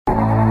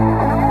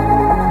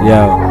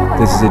Yo,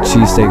 this is a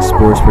Cheesesteak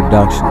Sports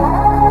production.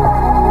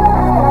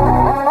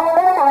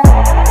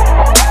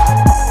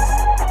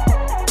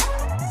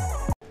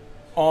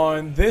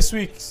 On this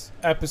week's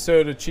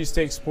episode of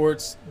Cheesesteak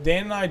Sports,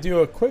 Dan and I do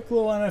a quick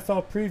little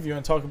NFL preview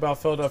and talk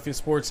about Philadelphia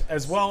sports,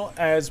 as well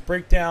as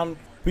break down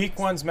Week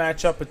 1's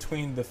matchup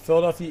between the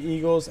Philadelphia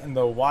Eagles and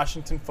the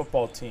Washington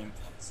football team.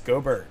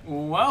 Go Bird.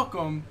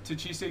 Welcome to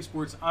Cheesesteak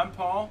Sports. I'm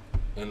Paul.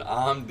 And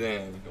I'm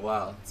Dan.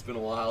 Wow, it's been a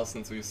while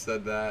since we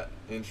said that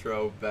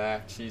intro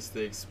back.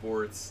 Cheesesteak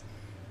Sports.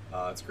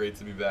 It's great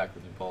to be back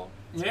with you, Paul.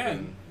 It's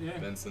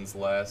been since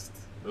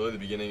really the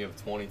beginning of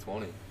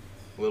 2020.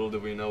 Little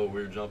did we know what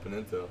we were jumping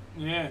into.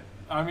 Yeah,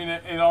 I mean,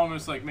 it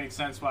almost makes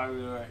sense why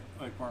we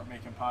weren't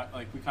making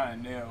we kind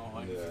of knew.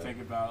 If you think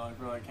about it,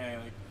 we're hey,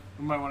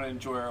 we might want to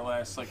enjoy our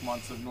last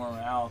months of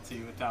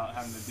normality without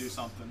having to do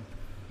something.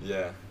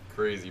 Yeah.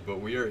 Crazy, but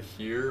we are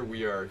here.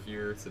 We are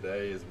here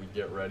today as we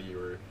get ready.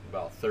 We're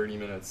about 30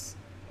 minutes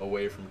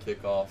away from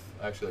kickoff.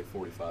 Actually,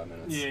 45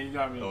 minutes. Yeah, you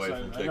got me away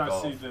excited. From kickoff I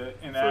got to see the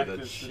for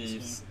the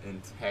Chiefs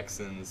and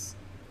Texans.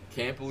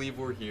 Can't believe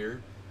we're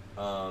here.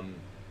 A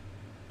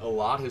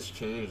lot has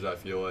changed, I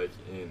feel like,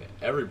 in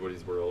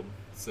everybody's world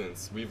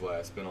since we've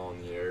last been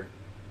on the air.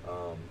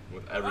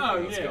 With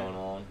everything that's going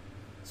on.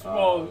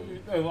 Well,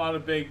 a lot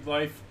of big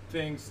life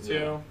things too.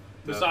 Yeah.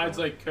 Besides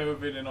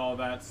Definitely. COVID and all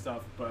that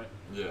stuff, but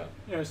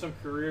some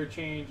career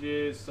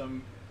changes,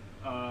 some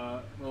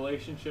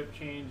relationship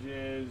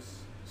changes,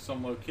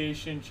 some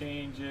location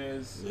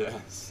changes. Yeah,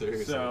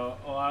 seriously. So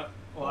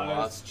a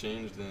lot's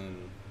changed in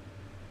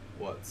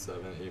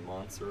 7, 8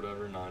 months or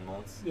whatever, 9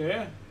 months.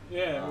 Yeah,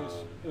 it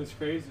was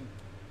crazy.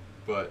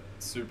 But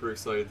super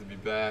excited to be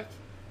back,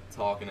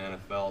 talking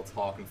NFL,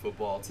 talking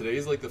football.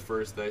 Today's the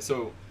first day.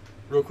 So,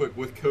 real quick,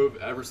 with COVID,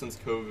 ever since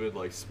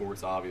COVID,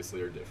 sports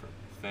obviously are different.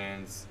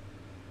 Fans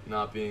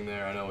not being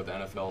there. I know with the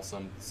NFL,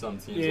 some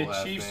teams will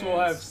have Chiefs fans. will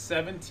have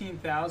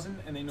 17,000,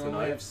 and they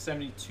normally have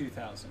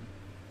 72,000.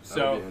 So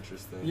that would be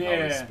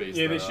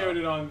interesting. They showed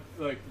it on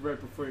right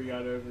before you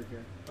got over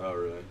here. Oh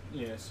really?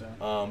 Yeah. So.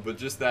 But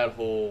just that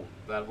whole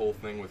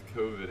thing with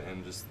COVID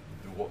and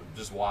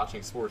just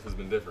watching sports has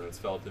been different. It's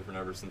felt different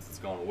ever since it's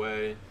gone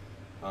away.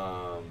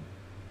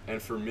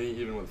 And for me,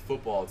 even with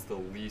football, it's the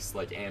least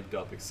amped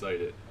up,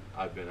 excited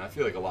I've been. I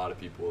feel like a lot of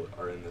people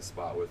are in this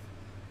spot with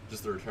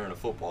just the return of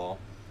football.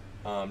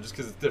 Just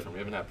because it's different. We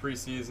haven't had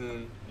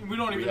preseason. We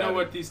don't even know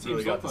what these teams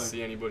really look got to like.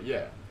 see anybody.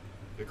 Yeah,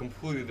 they're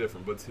completely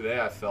different. But today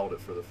I felt it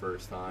for the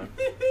first time.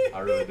 I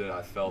really did.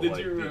 I felt Did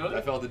you really?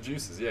 I felt the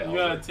juices. Yeah. You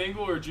got a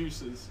tingle or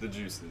juices? The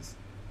juices.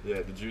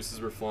 Yeah, the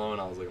juices were flowing.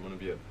 I was I'm gonna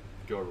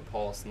go over to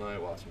Paul's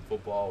tonight, watching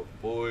football with the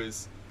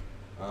boys.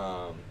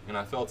 And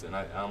I felt it. And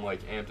I'm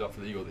amped up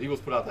for the Eagles. The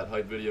Eagles put out that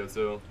hype video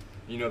too.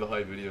 You know the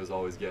hype videos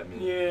always get me.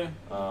 Yeah.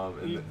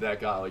 And that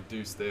guy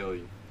Deuce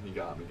Staley, he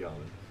got me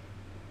going.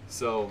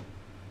 So.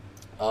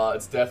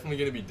 It's definitely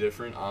going to be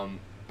different. I'm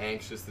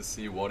anxious to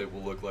see what it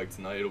will look like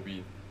tonight. It'll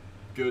be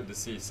good to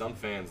see some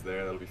fans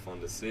there. That'll be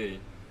fun to see.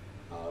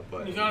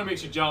 But it kind of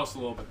makes you jealous a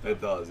little bit, though. It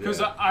does, yeah.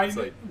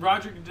 Because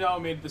Roger Goodell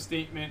made the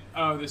statement,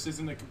 this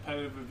isn't a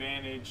competitive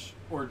advantage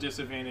or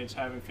disadvantage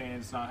having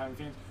fans, not having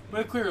fans.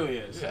 But it clearly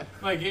is. Yeah.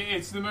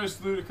 It's the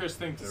most ludicrous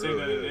thing to say really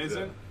that it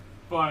isn't. Yeah.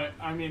 But,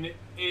 I mean,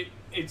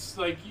 it's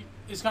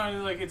it's kind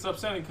of it's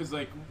upsetting because,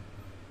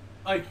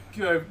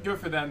 good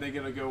for them. They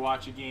get to go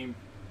watch a game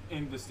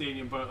in the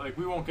stadium, but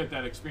we won't get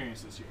that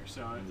experience this year,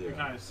 so it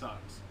kind of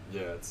sucks.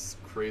 Yeah, it's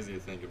crazy to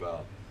think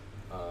about,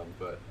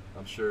 but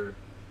I'm sure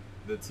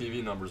the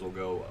TV numbers will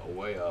go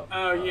way up.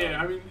 Oh yeah,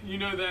 I mean the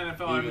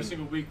NFL every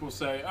single week will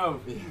say,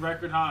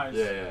 record highs.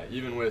 Yeah.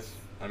 Even with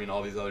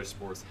all these other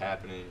sports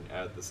happening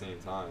at the same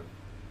time,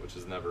 which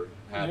has never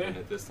happened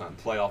at this time.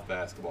 Playoff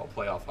basketball,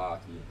 playoff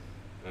hockey,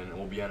 and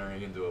we'll be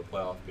entering into a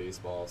playoff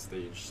baseball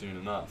stage soon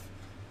enough.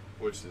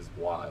 Which is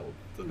wild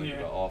to think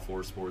about all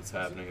four sports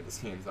happening at the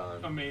same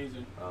time.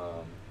 Amazing.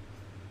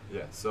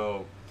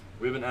 So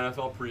we have an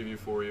NFL preview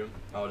for you.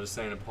 I was just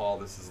saying to Paul,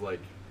 this is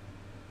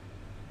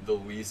the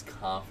least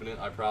confident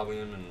I probably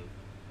am in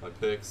my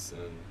picks,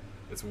 and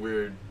it's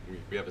weird.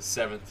 We have a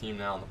 7th team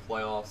now in the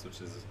playoffs,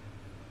 which is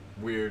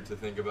weird to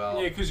think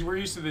about. Yeah, because we're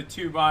used to the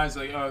 2 buys,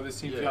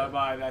 this team's got to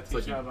buy, that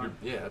team's got to buy.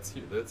 Yeah, that's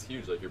huge. That's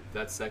huge.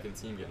 That second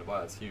team getting a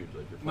buy, that's huge.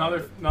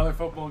 Another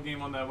football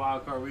game on that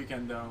wild card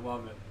weekend, though.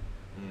 Love it.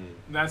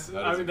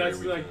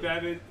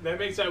 That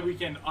makes that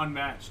weekend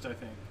unmatched, I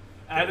think.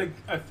 Add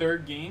a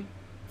third game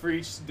for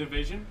each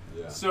division.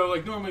 Yeah. So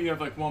normally you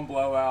have one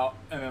blowout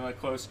and then a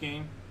close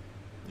game.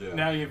 Yeah.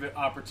 Now you have an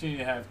opportunity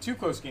to have 2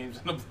 close games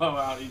and a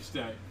blowout each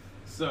day.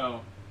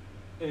 So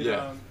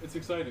it's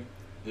exciting.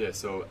 Yeah,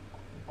 so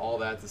all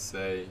that to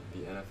say,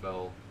 the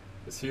NFL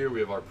is here.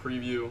 We have our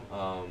preview.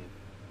 I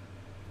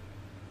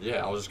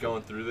was just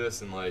going through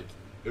this and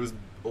it was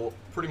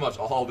pretty much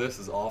all this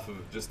is off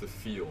of just the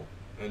feel.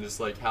 And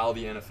just how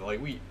the NFL,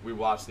 we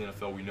watch the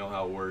NFL, we know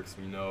how it works,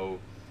 we know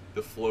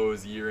the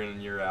flows year in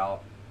and year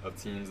out of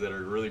teams that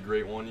are really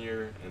great one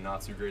year and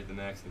not too great the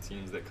next, and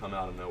teams that come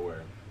out of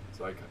nowhere.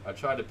 So I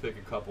tried to pick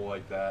a couple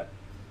like that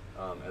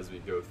as we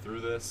go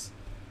through this.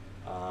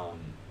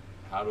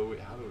 how do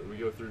we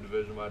go through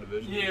division by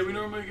division? Yeah, we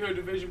normally go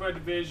division by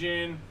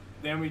division.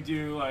 Then we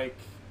do like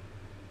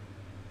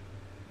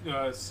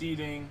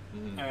seeding,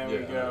 and we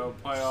go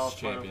playoff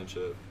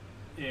championship.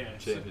 Yeah,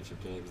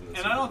 Championship games.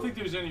 And I don't think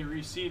there's any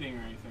reseeding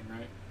or anything,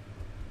 right?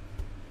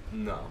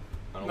 No,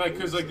 I don't. Like,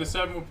 because like the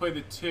 7 will play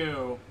the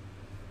 2,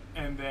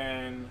 and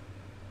then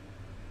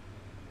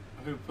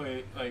who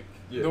play like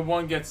the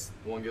 1 gets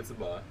a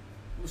bye.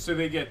 So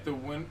they get the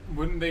win.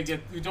 Wouldn't they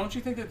get? Don't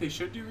you think that they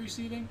should do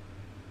reseeding?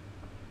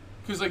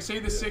 Because like, say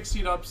the 6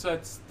 seed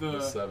upsets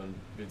the 7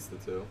 beats the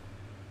 2.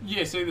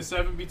 Yeah, say the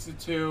 7 beats the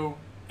 2,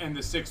 and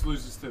the 6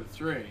 loses to the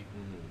 3. Mm-hmm.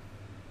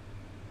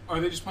 Are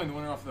they just playing the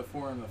winner off of the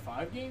 4 and the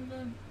 5 game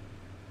then?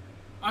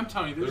 I'm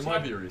telling you, there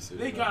might be a reseed.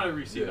 They got to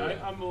reseed.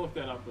 Yeah. I'm gonna look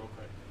that up real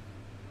quick.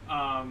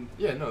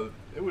 Yeah, no,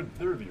 there would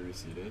be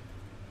reseeding.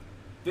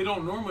 They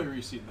don't normally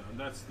reseed though.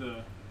 That's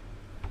the.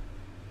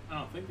 I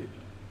don't think they do.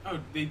 Oh,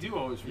 they do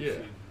always reseed.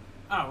 Yeah.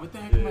 Oh, what the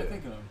heck am I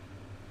thinking of?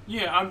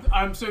 Yeah,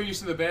 I'm so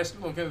used to the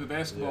looking at the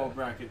basketball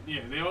bracket.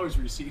 Yeah, they always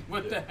reseed.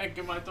 What the heck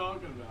am I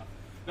talking about?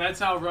 That's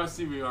how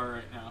rusty we are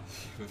right now.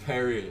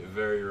 Very,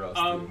 very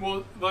rusty.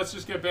 Well, let's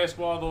just get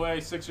basketball out of the way.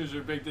 Sixers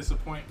are a big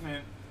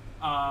disappointment.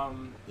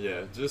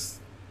 Yeah,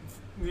 just.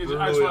 I We're just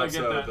really want to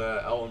upset get with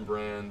that. Elton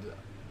Brand,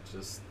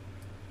 just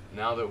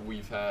now that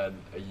we've had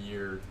a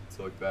year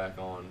to look back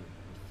on,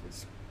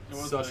 it's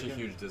such a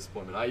huge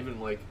disappointment. I even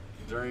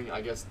during,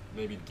 I guess,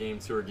 maybe game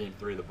 2 or game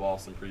 3 of the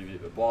Boston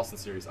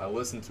series, I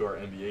listened to our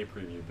NBA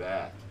preview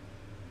back,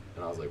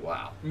 and I was like,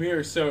 wow. We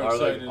are so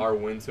excited. Our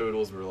win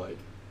totals were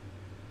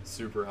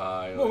super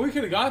high. Well, we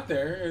could have got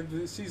there if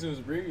the season was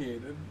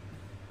abbreviated.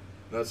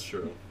 That's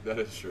true. That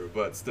is true.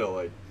 But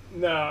still,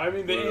 no, I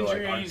mean the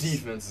injuries. Our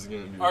defense is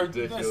going to be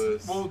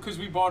ridiculous. Well, because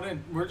we bought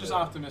in. We're just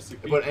optimistic.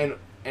 But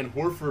and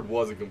Horford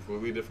was a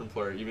completely different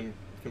player, even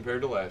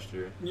compared to last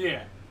year.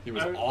 Yeah. He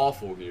was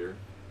awful here.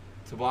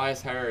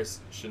 Tobias Harris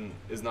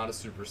is not a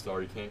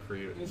superstar. He can't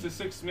create it. He's a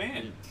 6th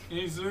man.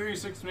 He's literally a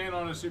 6th man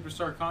on a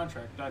superstar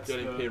contract. That's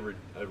getting paid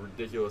a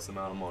ridiculous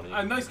amount of money.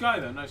 A nice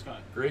guy, though. Nice guy.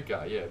 Great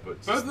guy, yeah.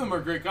 But both of them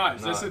are great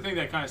guys. That's the thing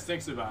that kind of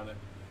stinks about it.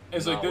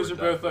 It's like those are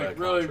both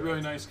really,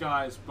 really nice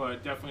guys,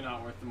 but definitely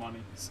not worth the money.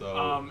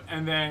 So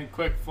and then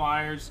quick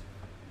Flyers.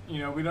 You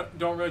know, we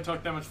don't really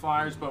talk that much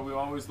Flyers, but we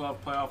always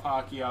love playoff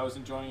hockey. I was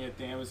enjoying it.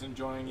 Dan was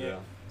enjoying it.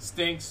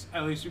 Stinks.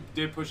 At least we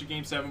did push a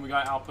Game 7. We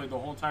got outplayed the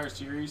whole entire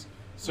series.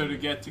 So to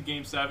get to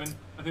Game 7,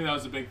 I think that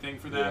was a big thing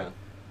for that.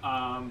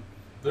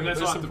 There's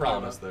some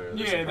promise there.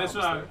 Yeah, that's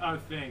what I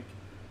would think.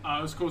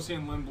 It was cool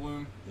seeing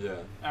Lindblom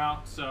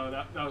out, so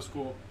that was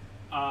cool.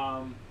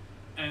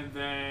 And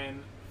then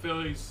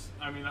Phillies,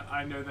 I mean,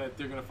 I know that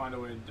they're going to find a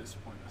way to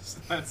disappoint us.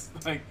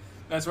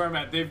 That's where I'm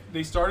at.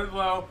 They started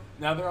low,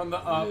 now they're on the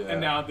up,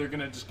 and now they're going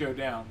to just go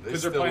down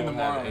because they're playing the Marlins. They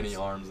still don't have any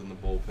arms in the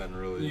bullpen,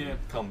 really.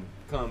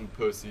 Come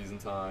postseason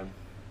time.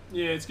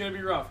 Yeah, it's going to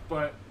be rough,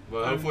 but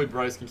hopefully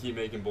Bryce can keep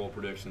making bold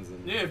predictions.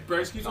 And if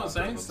Bryce keeps on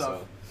saying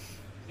stuff.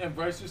 Yeah,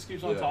 Bryce just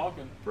keeps on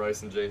talking.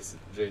 Bryce and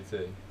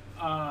JT.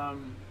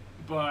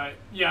 But,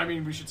 yeah, I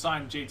mean, we should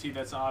sign JT,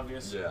 that's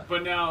obvious. Yeah.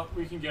 But now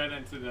we can get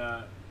into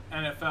the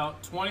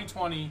NFL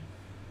 2020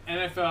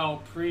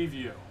 NFL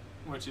preview,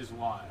 which is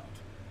wild.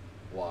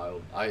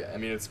 I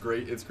mean, it's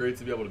great. It's great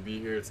to be able to be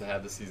here, to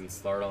have the season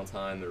start on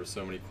time. There were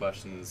so many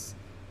questions,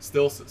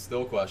 still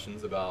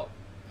questions about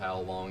how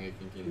long it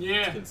can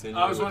continue.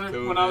 I was with wondering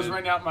COVID. when I was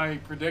writing out my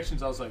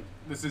predictions. I was like,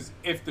 "This is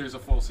if there's a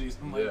full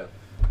season."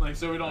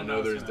 So we don't know. I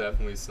know there's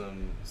definitely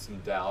some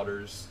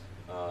doubters,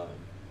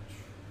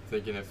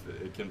 thinking if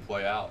it can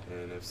play out,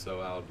 and if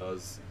so,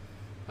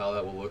 how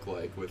that will look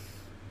like with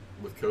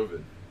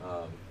COVID.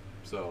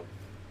 So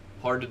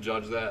hard to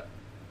judge that.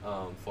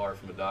 Far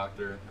from a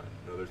doctor.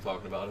 I know they're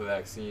talking about a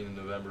vaccine in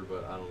November,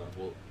 but I don't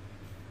know.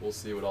 We'll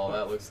see what all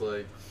that looks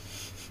like.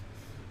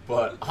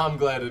 But I'm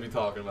glad to be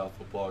talking about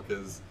football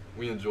because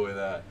we enjoy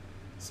that.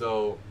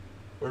 So,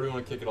 where do we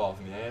want to kick it off?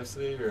 In the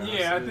AFC or NFC?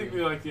 Yeah, I think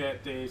we like to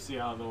get the AFC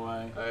out of the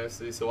way.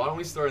 AFC. So why don't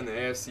we start in the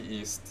AFC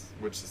East,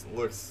 which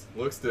looks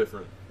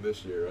different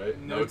this year, right?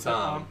 No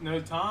Tom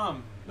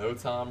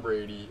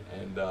Brady,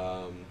 and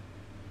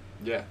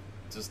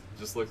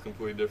just looks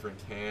completely different.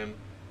 Cam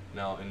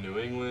now in New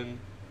England.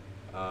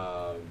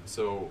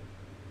 So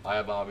I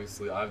have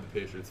the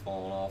Patriots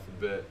falling off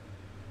a bit.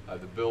 I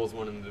have the Bills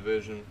winning the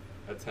division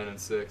at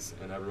 10-6,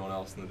 and everyone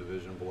else in the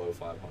division below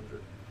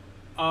 500.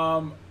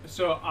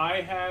 So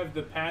I have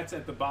the Pats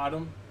at the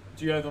bottom.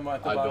 Do you have them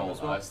at the bottom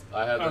as well?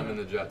 I have them in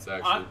the Jets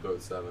actually,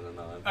 both 7 and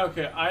 9.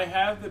 Okay, I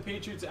have the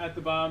Patriots at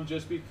the bottom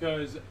just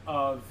because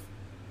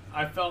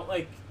I felt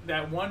like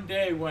that one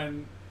day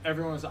when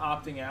everyone was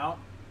opting out,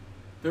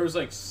 there was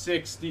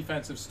 6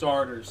 defensive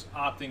starters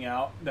opting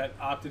out that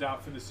opted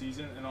out for the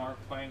season and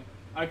aren't playing.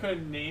 I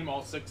couldn't name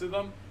all 6 of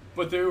them,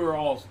 but they were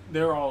all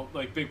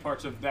big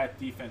parts of that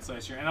defense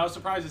last year. And I was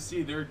surprised to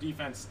see their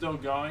defense still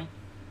going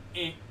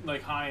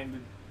high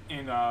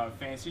in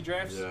fantasy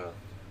drafts. Yeah.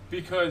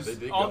 Because they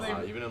did go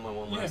high. Even in my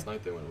one last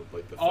night, they went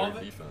with the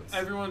third defense.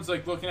 Everyone's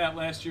looking at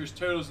last year's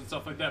totals and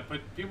stuff like that, but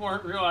people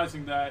aren't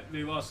realizing that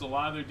they lost a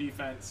lot of their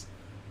defense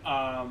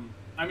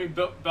I mean,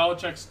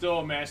 Belichick's still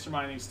a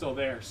mastermind. He's still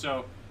there,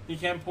 so he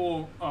can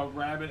pull a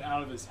rabbit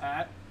out of his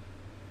hat.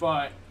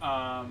 But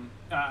I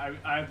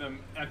have them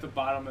at the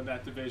bottom of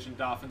that division.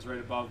 Dolphins right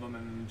above them,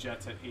 and then the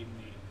Jets at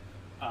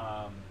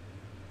 8-8.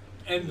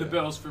 And the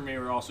Bills for me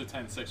were also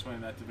 10-6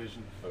 winning that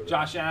division. Okay.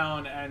 Josh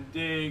Allen and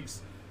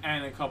Diggs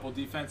and a couple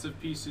defensive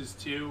pieces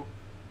too.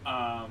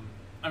 I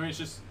mean,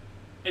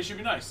 it should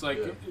be nice. Like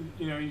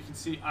you know, you can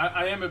see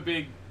I am a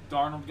big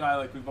Darnold guy,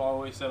 like we've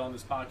always said on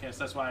this podcast.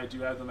 That's why I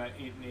do have them at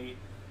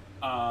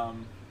 8-8.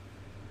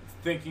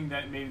 Thinking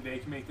that maybe they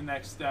can make the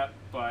next step,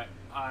 but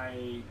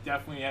I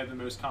definitely have the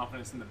most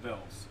confidence in the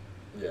Bills.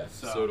 Yeah,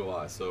 so do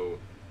I. So,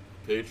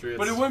 Patriots.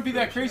 But it wouldn't be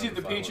that crazy finishing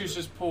if the under Patriots 500.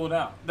 just pull it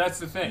out. That's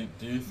the thing.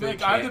 Do you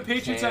think like I have the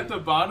Patriots at the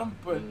bottom,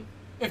 but Mhm.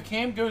 if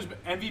Cam goes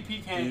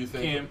MVP,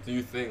 Do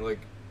you think like?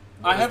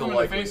 I what is have the him in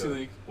the likelihood- fantasy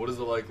league. What is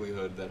the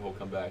likelihood that he'll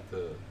come back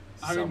to?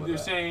 I some mean, of they're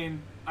that?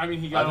 saying. I mean,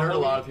 he got. I've heard a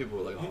whole, lot of people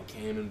were like, "Oh,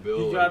 Cam and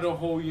Bill." He got a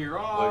whole year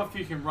off.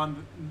 He can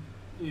run.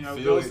 You know,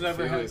 Bill's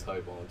never had.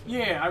 Hype on him.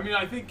 Yeah, I mean,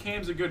 I think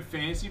Cam's a good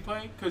fantasy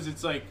play because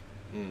it's like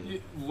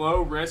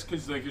low risk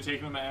because like you're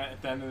taking him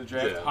at the end of the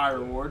draft, high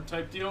reward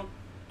type deal.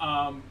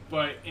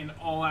 But in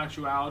all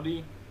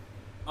actuality,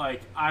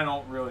 like I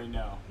don't really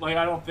know. Like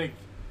I don't think.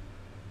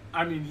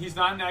 I mean, he's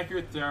not an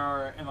accurate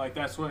thrower, and like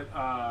that's what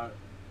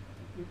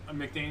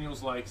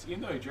McDaniels likes.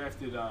 Even though he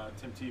drafted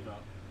Tim Tebow,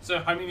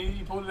 so I mean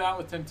he pulled it out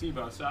with Tim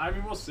Tebow. So I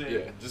mean we'll see.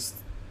 Yeah, just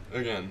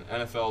again,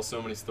 NFL,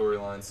 so many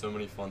storylines, so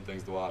many fun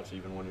things to watch.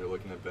 Even when you're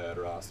looking at bad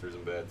rosters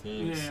and bad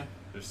teams,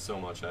 there's so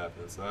much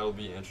happening. So that'll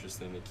be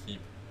interesting to keep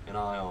an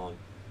eye on.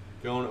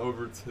 Going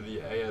over to the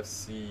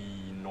AFC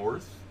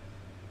North.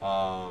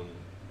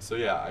 So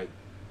yeah,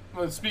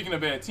 Well, speaking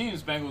of bad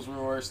teams, Bengals were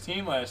the worst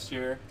team last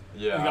year.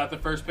 Yeah. We got the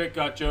first pick,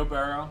 got Joe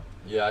Burrow.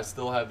 Yeah, I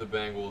still have the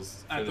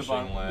Bengals At the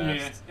finishing bottom.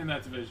 last. Yeah, in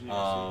that division.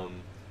 Yes.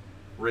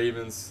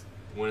 Ravens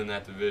winning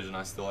that division.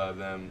 I still have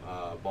them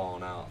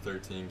balling out.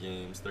 13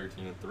 games,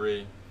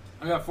 13-3.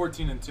 I got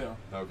 14-2. Okay.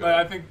 But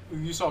I think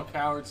you saw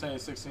Coward say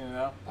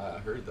 16-0. I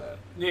heard that.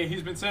 Yeah,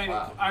 he's been saying.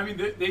 Wow. I mean,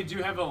 they do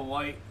have a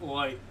light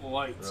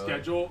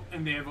schedule,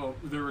 and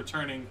they're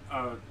returning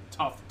a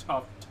tough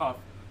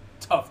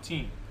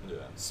team. Yeah.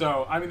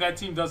 So I mean, that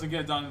team doesn't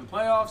get done in the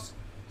playoffs.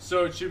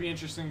 So it should be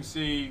interesting to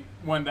see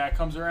when that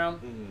comes around.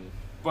 Mm-hmm.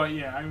 But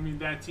yeah, I mean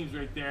that team's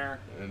right there.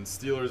 And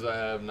Steelers, I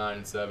have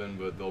 9-7,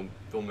 but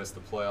they'll miss the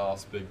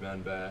playoffs. Big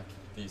Ben back,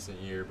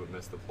 decent year, but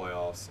miss the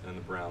playoffs. And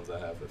the Browns, I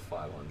have at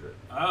 500.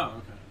 Oh,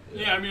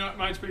 okay. Yeah, I mean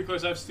mine's pretty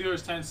close. I have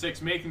Steelers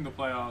 10-6 making the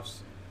playoffs.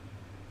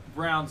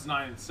 Browns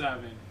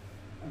 9-7,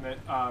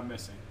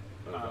 missing.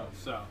 Okay.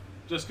 So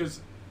just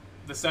because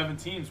the 7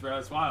 teams, bro,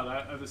 that's wild.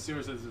 I have the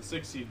Steelers as a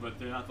 6 seed, but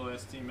they're not the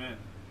last team in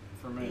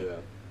for me. Yeah.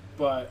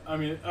 But I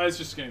mean, it's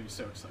just gonna be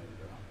so exciting,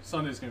 bro.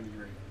 Sunday's gonna be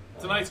great.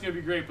 Tonight's gonna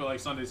be great, but like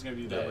Sunday's gonna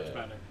be that much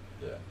better.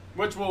 Yeah.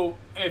 Which we'll,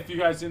 if you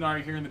guys didn't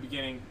already hear in the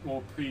beginning,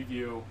 we'll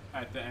preview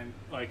at the end,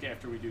 like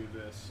after we do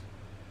this,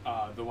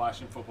 the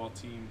Washington football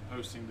team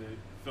hosting the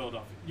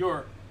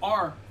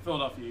our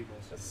Philadelphia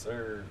Eagles. Yes,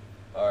 sir.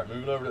 All right,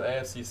 moving over to the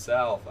AFC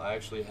South, I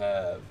actually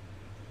have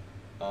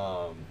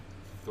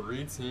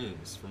 3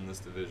 teams from this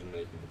division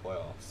making the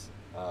playoffs.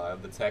 I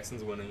have the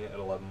Texans winning it at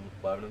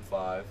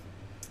 11-5,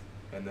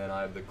 and then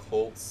I have the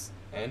Colts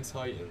and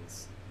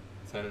Titans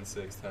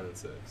 10-6,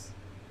 10-6.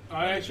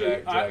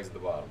 Jags at the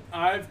bottom.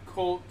 I have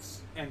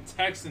Colts and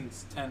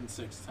Texans 10-6,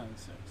 10-6.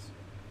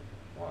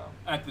 Wow.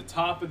 At the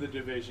top of the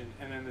division,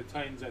 and then the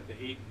Titans at the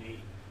 8-8.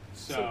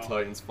 So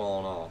Titans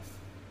falling off.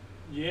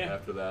 Yeah.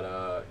 After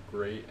that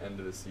great end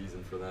of the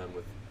season for them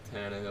with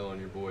Tannehill and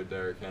your boy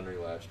Derrick Henry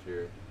last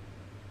year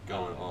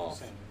going off.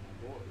 Saying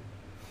my boy.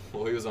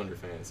 Well, he was on your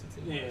fantasy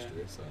team last Yeah.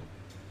 year, so.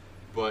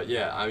 But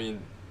yeah, I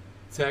mean,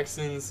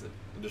 Texans,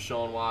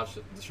 Deshaun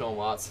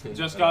Watson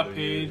Just got another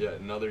paid. Year,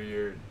 another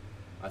year.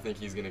 I think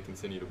he's going to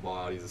continue to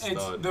ball out. He's a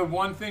stud. It's the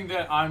one thing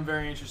that I'm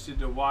very interested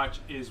to watch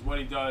is what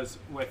he does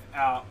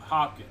without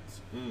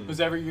Hopkins. Because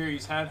every year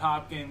he's had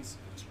Hopkins,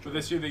 but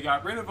this year they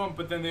got rid of him.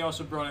 But then they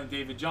also brought in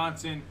David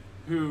Johnson,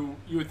 who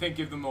you would think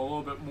give them a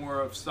little bit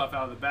more of stuff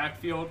out of the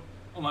backfield,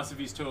 unless if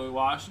he's totally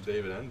washed.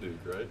 David and Duke,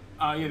 right?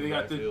 Yeah, they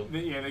got backfield.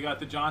 they got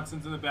the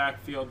Johnsons in the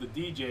backfield, the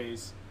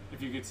DJs,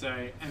 if you could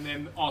say, and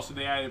then also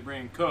they added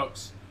Brandon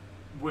Cooks,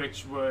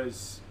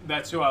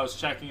 that's who I was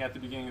checking at the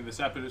beginning of this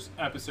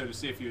episode to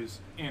see if he was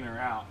in or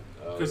out,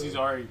 because he's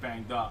already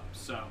banged up.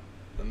 So.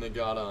 And they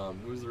got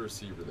who's the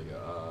receiver they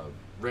got?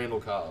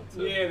 Randall Cobb.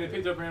 Too. Yeah, they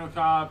picked up Randall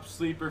Cobb,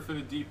 sleeper for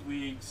the deep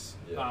leagues.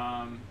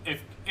 Yeah.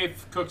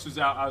 If Cooks was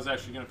out, I was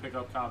actually going to pick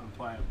up Cobb and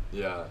play him.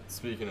 Yeah.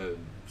 Speaking of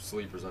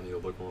sleepers, I need to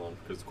look on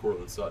because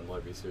Cortland Sutton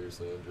might be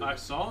seriously injured. I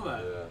saw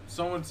that. Yeah.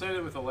 Someone said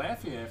it with a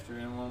laughy after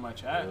in one of my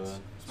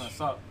chats. It's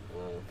messed up.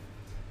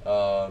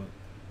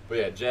 But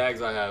yeah,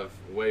 Jags I have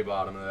way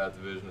bottom of that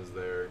division as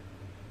they're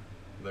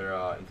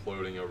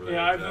imploding over there.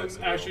 Yeah, I've been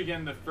Jacksonville. actually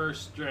getting the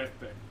first draft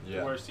pick. Yeah.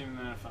 The worst team in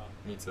the NFL.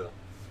 Me too.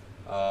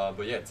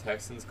 But yeah,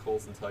 Texans,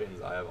 Colts, and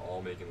Titans I have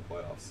all making the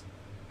playoffs.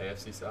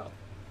 AFC South.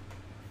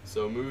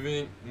 So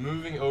moving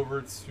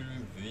over to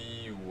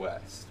the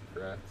West,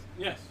 correct?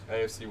 Yes.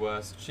 AFC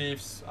West.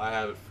 Chiefs, I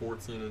have it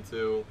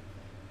 14-2.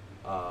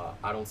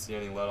 I don't see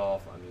any let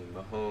off. I mean,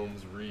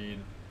 Mahomes, Reed.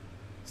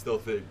 Still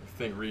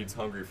think Reed's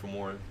hungry for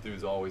more.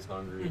 Dude's always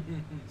hungry.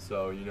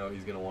 So, he's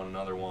going to want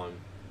another one.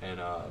 And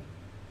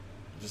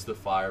just the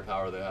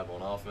firepower they have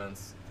on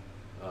offense.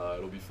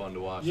 It'll be fun to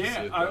watch to see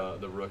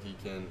if the rookie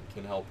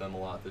can help them a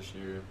lot this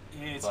year.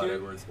 Yeah, Clyde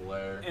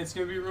Edwards-Helaire. It's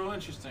going to be real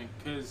interesting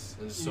because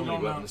there's so many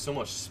weapons. There's so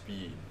much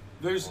speed.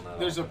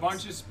 There's a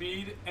bunch of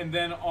speed, and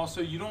then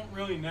also you don't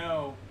really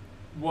know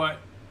what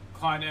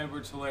Clyde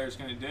Edwards-Helaire is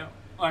going to do.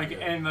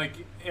 And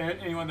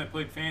anyone that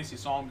played fantasy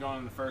saw him going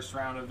in the first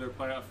round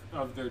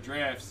of their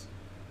drafts,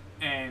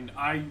 and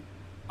I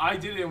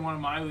did it in one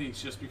of my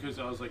leagues just because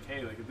I was like, hey,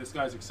 if this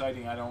guy's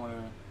exciting, I don't want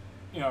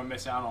to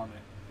miss out on it.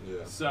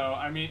 Yeah. So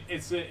I mean,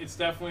 it's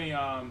definitely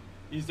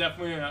he's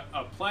definitely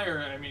a player.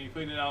 I mean, he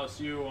played at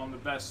LSU on the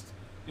best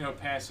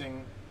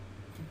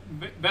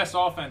best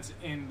offense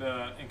in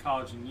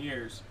college in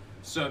years.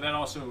 So that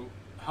also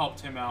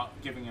helped him out,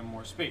 giving him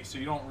more space. So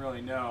you don't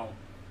really know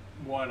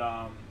what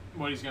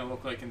he's going to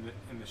look like in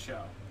the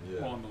show,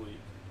 well, in the league.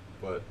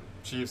 But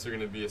Chiefs are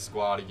going to be a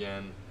squad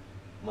again.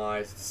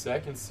 My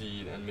second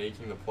seed and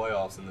making the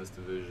playoffs in this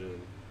division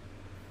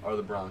are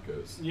the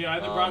Broncos. Yeah, I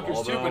had the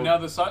Broncos too, but now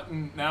the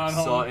Sutton. Now I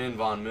don't. Sutton,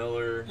 Von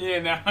Miller. Yeah,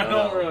 now I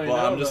don't really know.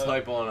 But I'm just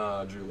hype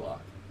on Drew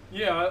Lock.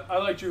 Yeah, I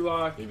like Drew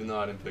Lock. Even though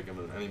I didn't pick him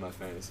in any of my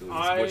fantasy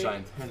leagues, which I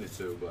intended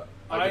to, but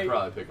I could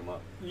probably pick him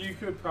up. You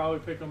could probably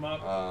pick him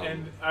up,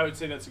 and I would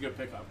say that's a good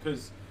pickup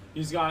because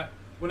he's got.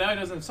 Well, now he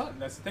doesn't have Sutton.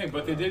 That's the thing.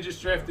 But they did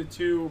just draft the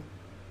two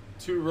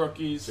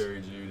rookies.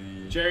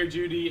 Jerry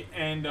Jeudy,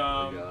 and they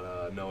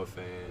got Noah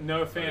Fant.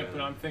 Noah Fant,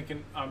 but I'm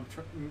thinking I'm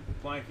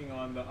blanking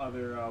on the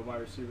other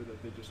wide receiver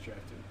that they just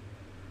drafted.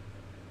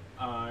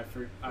 I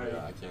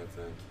can't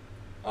think.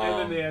 And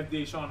then they have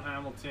Deshaun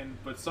Hamilton,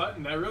 but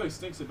Sutton, that really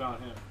stinks about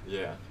him.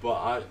 Yeah,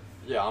 but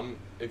I'm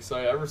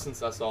excited. Ever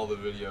since I saw the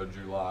video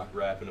Drew Lock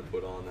rapping to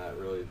put on,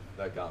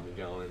 that got me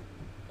going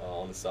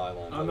on the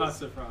sideline. I'm not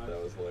surprised.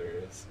 That was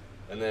hilarious.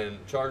 And then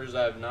Chargers,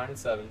 I have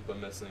 9-7, but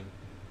missing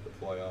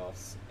the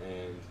playoffs,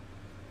 and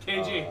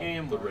KJ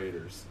Hamler. The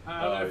Raiders.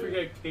 How did I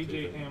forget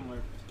KJ Hamler,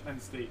 Penn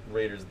State?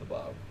 Raiders the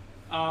Bob.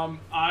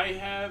 I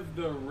have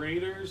the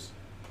Raiders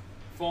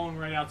falling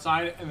right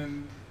outside, and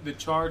then the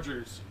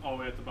Chargers all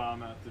the way at the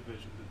bottom of the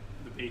division,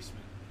 the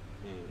basement.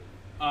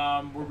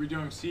 Were we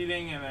doing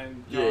seeding and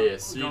then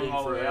seeding going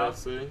all the for way out?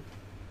 AFC?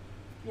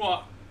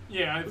 Well,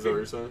 yeah, I think. Is that what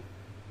you're saying?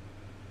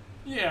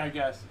 Yeah, I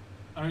guess.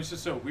 I mean, it's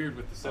just so weird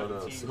with the 7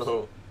 teams.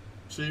 So,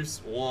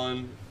 Chiefs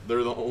 1,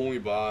 they're the only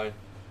bye,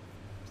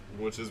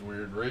 which is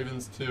weird.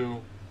 Ravens 2,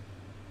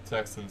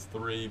 Texans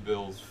 3,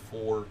 Bills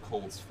 4,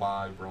 Colts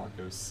 5,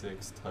 Broncos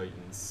 6,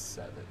 Titans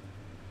 7.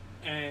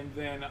 And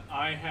then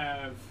I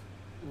have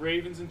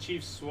Ravens and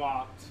Chiefs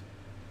swapped.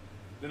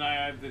 Then I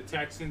have the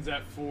Texans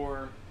at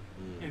 4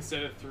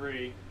 instead of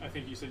 3. I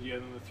think you said you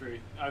had them at 3.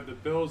 I have the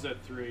Bills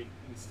at 3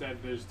 instead.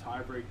 There's a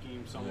tiebreak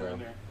game somewhere in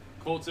there.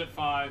 Colts at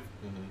 5,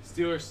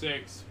 Steelers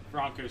 6,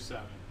 Broncos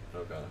 7.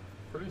 Okay,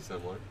 pretty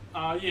similar.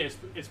 Yeah,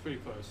 it's pretty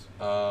close.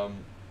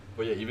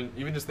 But yeah,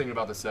 even just thinking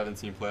about the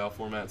 17 playoff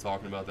format,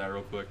 talking about that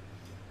real quick,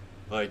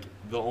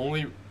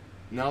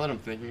 now that I'm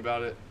thinking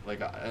about it,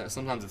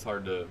 sometimes it's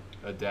hard to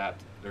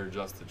adapt or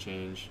adjust to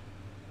change.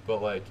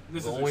 But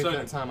the only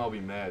time I'll be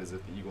mad is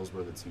if the Eagles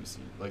were the 2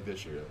 seed, like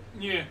this year.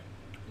 Yeah.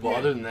 But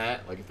other than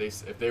that,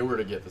 if they were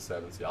to get the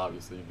 7 seed,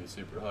 obviously you'd be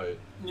super hyped.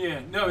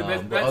 Yeah, no,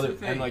 that's the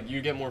thing. And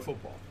you get more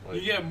football.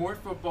 You get more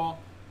football.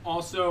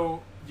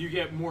 Also, you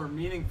get more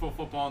meaningful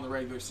football in the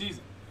regular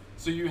season.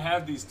 So you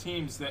have these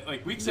teams that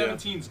Week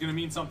 17 is going to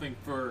mean something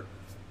for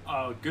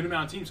a good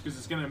amount of teams because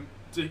it's going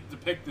to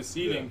depict the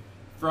seeding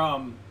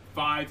from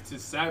 5 to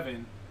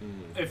 7.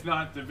 If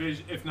not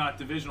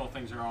divisional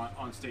things are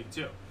on stake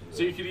too.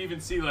 So you could even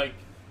see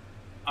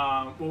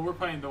we're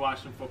playing the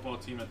Washington football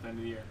team at the end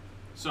of the year,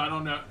 so I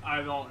don't know.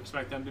 I don't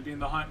expect them to be in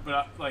the hunt.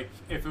 But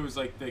if it was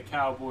the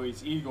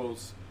Cowboys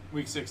Eagles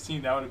Week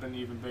 16, that would have been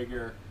even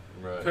bigger,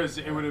 because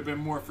it would have been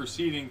more for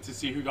seeding to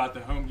see who got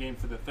the home game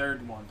for the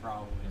third one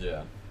probably.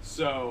 Yeah.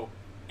 So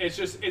it's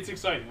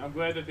exciting. I'm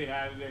glad that they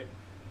added it.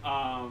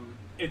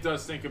 It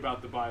does think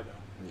about the bye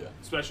though. Yeah.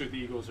 Especially if the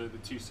Eagles are the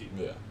 2 seed.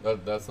 Yeah.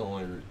 That's the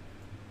only.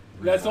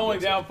 That's the only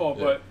downfall,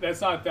 but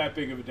that's not that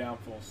big of a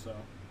downfall. So,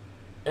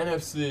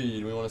 NFC,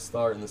 do we want to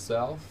start in the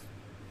South?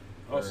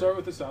 I'll start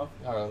with the South.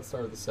 All right, let's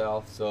start with the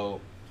South. So,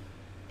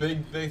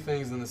 big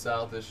things in the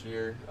South this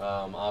year.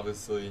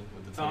 Obviously,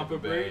 with the Tampa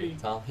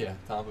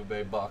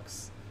Bay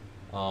Bucks,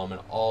 and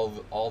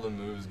all the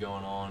moves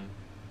going on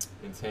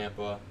in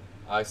Tampa.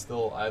 I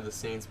have the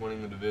Saints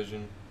winning the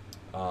division,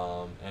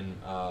 and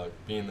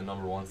being the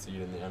number 1 seed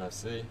in the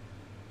NFC.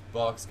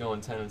 Bucks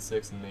going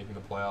 10-6 and making the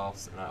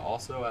playoffs, and I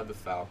also had the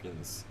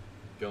Falcons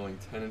going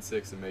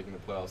 10-6 and making the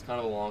playoffs. Kind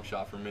of a long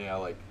shot for me.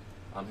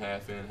 I'm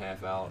half in,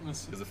 half out,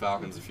 because the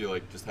Falcons, I feel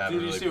like, just haven't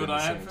really been the same. Did you see what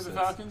I had for the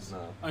Falcons?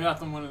 No. I got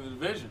them winning the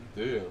division.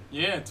 Do you?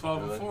 Yeah,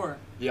 12-4.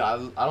 Yeah,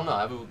 I don't know. I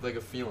have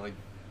a feeling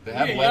they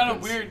have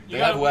weapons. They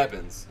have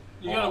weapons.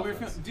 You got a weird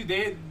feeling. Dude,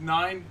 they had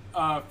 9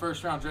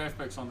 first-round draft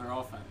picks on their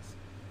offense.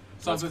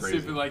 Something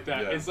stupid like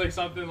that. Yeah. It's like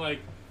something like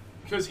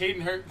because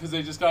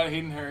they just got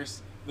Hayden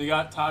Hurst, they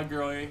got Todd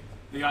Gurley,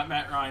 they got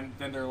Matt Ryan,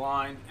 then their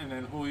line, and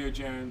then Julio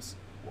Jones,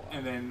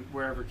 and then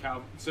wherever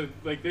Cal. So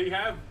like they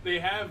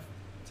have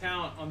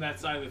talent on that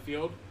side of the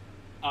field,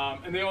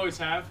 and they always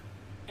have.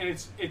 And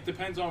it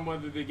depends on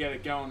whether they get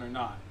it going or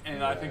not.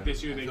 And I think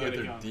this year they get it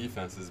going. Their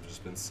defense has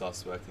just been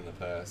suspect in the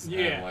past. Yeah.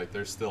 And like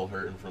they're still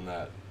hurting from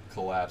that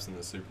collapse in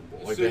the Super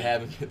Bowl. Like they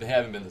haven't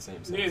been the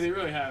same since. Yeah, they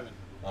really haven't.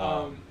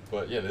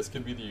 But yeah, this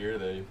could be the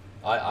year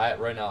I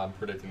right now I'm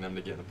predicting them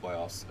to get in the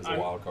playoffs as a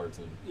wild card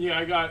team. Yeah,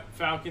 I got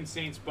Falcons,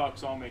 Saints,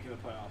 Bucks all making the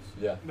playoffs.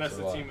 Yeah. That's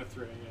the team of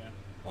 3,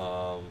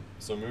 yeah.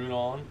 So moving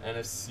on,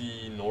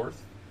 NFC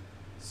North.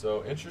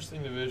 So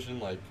interesting division.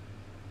 Like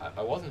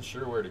I wasn't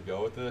sure where to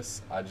go with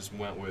this. I just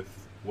went with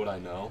what I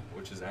know,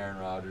 which is Aaron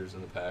Rodgers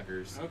and the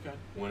Packers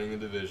winning the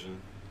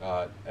division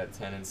at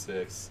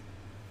 10-6.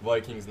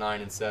 Vikings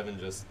 9-7,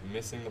 just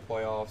missing the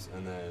playoffs,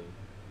 and then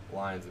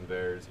Lions and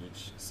Bears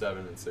each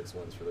 7-6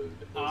 wins for those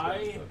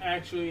guys.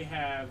 Actually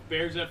have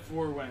Bears at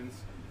 4 wins.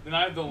 Then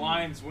I have the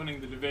Lions winning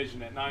the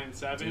division at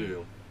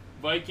 9-7.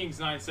 Vikings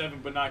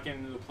 9-7, but not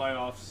getting into the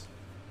playoffs.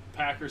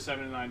 Packers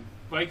 7-9.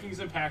 Vikings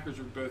and Packers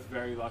were both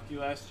very lucky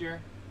last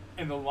year,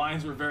 and the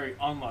Lions were very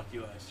unlucky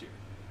last year.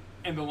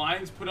 And the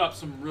Lions put up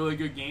some really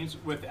good games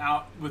with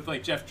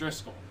like Jeff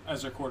Driscoll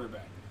as their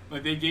quarterback.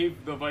 Like they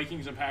gave the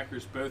Vikings and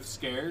Packers both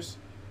scares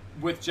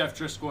with Jeff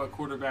Driscoll at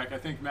quarterback. I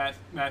think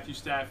Matthew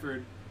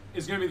Stafford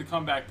is going to be the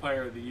comeback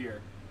player of the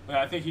year. But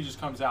I think he just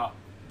comes out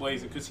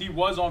blazing because he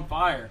was on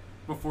fire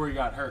before he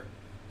got hurt.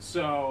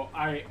 So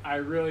I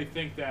really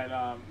think that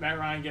Matt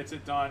Ryan gets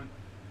it done,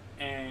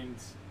 and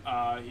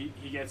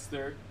he gets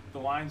the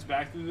Lions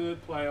back to the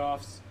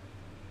playoffs.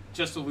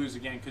 Just to lose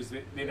again because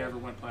they never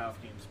win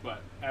playoff games, but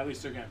at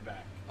least they're getting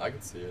back. I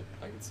can see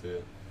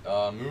it.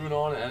 Moving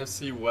on to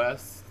NFC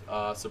West,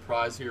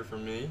 surprise here for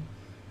me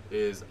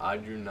is I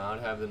do not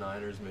have the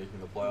Niners making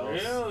the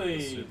playoffs. Really?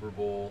 The Super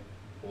Bowl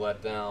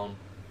letdown.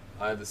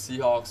 I have the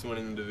Seahawks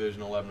winning the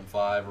division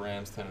 11-5,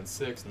 Rams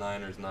 10-6,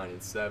 Niners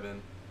 9-7,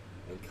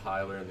 and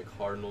Kyler and the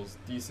Cardinals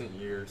decent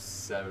year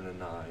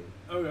 7-9.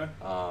 Okay.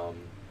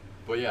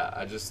 But yeah,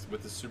 I just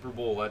with the Super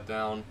Bowl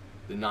letdown,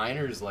 the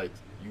Niners like.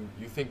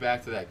 You think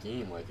back to that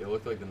game, like it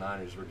looked like the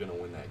Niners were going to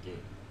win that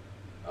game,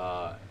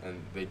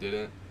 and they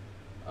didn't.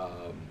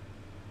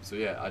 So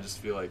yeah, I just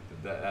feel like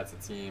that's a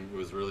team who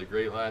was really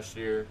great last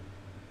year,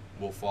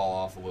 will fall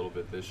off a little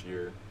bit this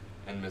year,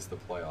 and miss the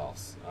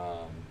playoffs.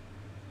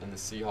 And the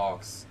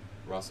Seahawks,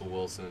 Russell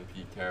Wilson,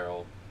 Pete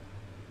Carroll,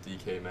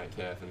 DK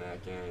Metcalf, and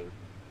that gang.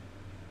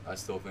 I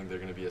still think they're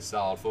going to be a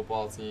solid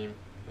football team.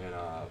 And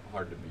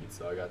hard to beat,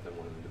 so I got them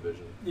winning the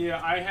division.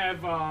 Yeah, I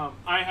have.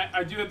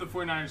 I do have the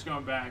 49ers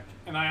going back,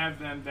 and I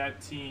have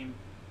that team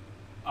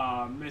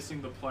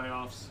missing the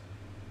playoffs.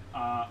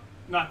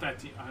 Not that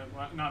team.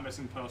 Not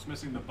missing the playoffs,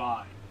 missing the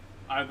bye.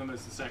 I have them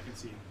as the 2nd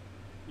seed.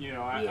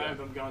 I have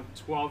them going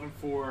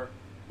 12-4.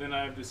 Then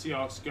I have the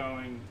Seahawks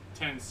going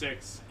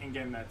 10-6 and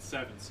getting that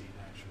 7th seed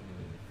actually.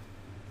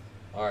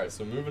 All right,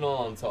 so moving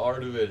on to our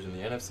division,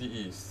 the NFC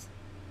East.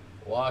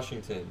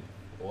 Washington.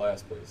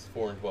 Last place,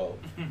 4-12.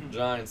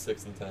 Giants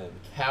 6-10.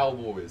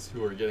 Cowboys,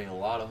 who are getting a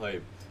lot of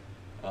hype,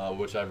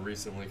 which I've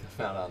recently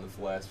found out in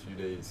the last few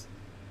days.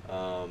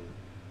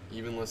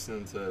 Even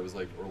listening to it was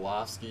like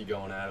Orlovsky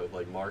going at it with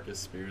like Marcus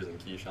Spears and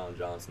Keyshawn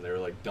Johnson. They were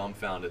like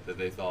dumbfounded that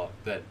they thought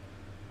that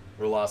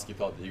Orlovsky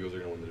thought the Eagles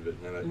were going to win the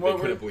division, and they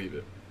couldn't believe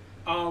it.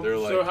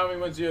 So how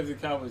many wins do you have the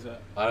Cowboys at?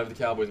 I have the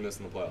Cowboys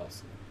missing the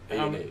playoffs.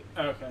 8-8.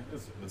 Okay,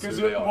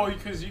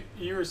 Because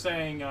you were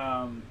saying.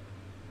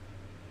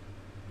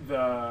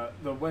 The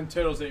win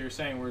totals that you're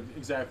saying were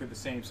exactly the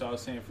same, so I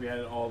was saying if we had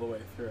it all the way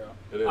through.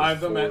 It is. I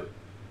have them at.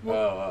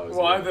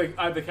 I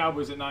have the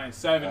Cowboys at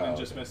 9-7 and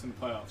just missing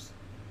the playoffs,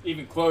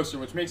 even closer,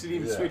 which makes it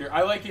even sweeter.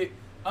 I like it.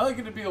 I like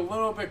it to be a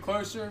little bit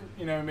closer.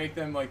 Make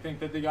them like think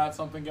that they got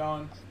something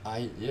going.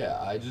 I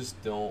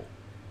just don't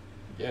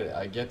get it.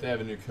 I get they have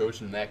a new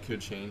coach and that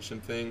could change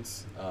some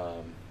things.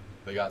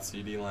 They got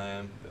CeeDee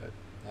Lamb that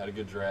had a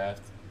good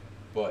draft,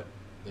 but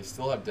they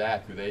still have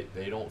Dak, who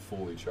they don't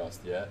fully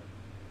trust yet.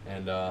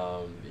 And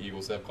the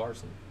Eagles have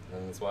Carson,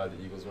 and that's why the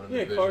Eagles won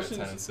the division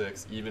at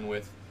 10-6, even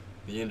with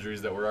the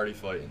injuries that we're already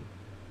fighting,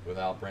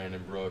 without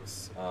Brandon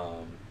Brooks,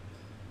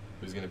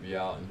 who's going to be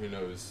out, and who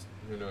knows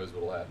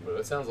what'll happen. But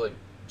it sounds like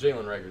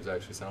Jalen Rager's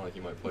actually sounded like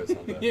he might play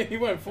Sunday. Yeah, he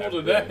went full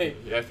today.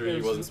 After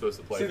he wasn't supposed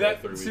to play for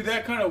 3 weeks. See,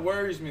 that kind of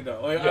worries me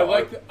though. Like I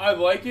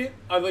like it.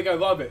 I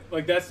love it.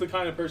 Like that's the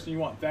kind of person you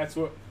want. That's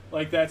what.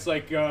 We didn't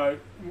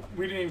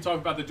even talk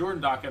about the Jordan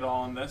doc at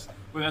all in this,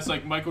 but that's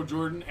like Michael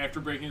Jordan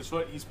after breaking his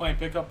foot, he's playing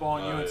pickup ball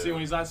in UNC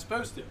when he's not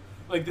supposed to.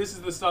 Like this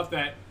is the stuff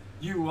that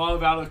you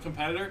love out of a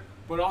competitor,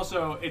 but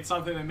also it's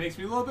something that makes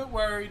me a little bit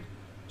worried,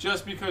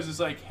 just because it's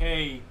like,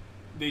 hey,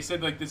 they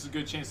said like this is a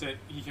good chance that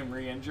he can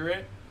re-injure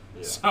it.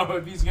 Yeah. So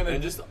if he's gonna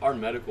and just our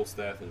medical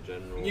staff in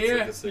general, it's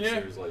like the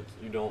Sixers, like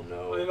you don't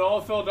know. In all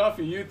of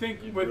Philadelphia, you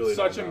think with really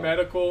such a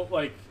medical,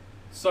 like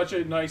such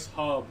a nice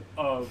hub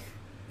of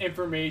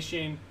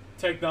information,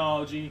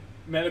 technology,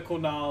 medical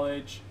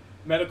knowledge,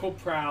 medical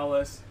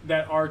prowess,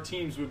 that our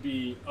teams would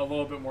be a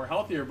little bit more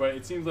healthier. But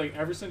it seems like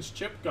ever since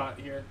Chip got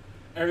here,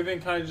 everything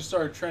kind of just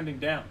started trending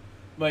down.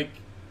 Like,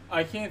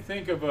 I can't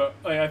think of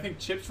I think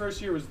Chip's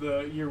first year was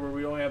the year where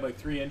we only had like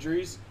 3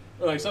 injuries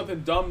or like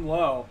something dumb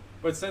low.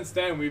 But since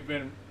then, we've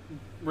been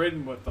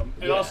ridden with them.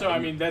 And Yeah, also, I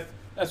mean,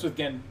 that's with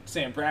getting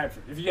Sam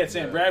Bradford. If you get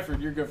Sam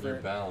Bradford, you're good for You're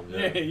bound.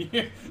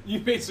 Yeah, you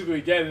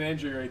basically get an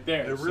injury right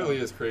there. It really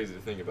is crazy to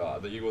think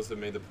about. The Eagles have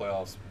made the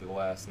playoffs the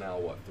last now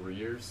 3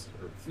 years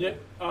or 4?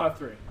 Yeah,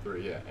 3.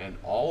 3, yeah. And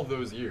all of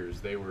those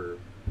years they were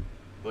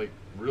like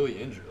really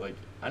injured. Like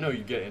I know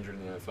you get injured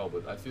in the NFL,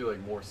 but I feel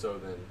like more so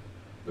than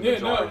the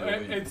majority of the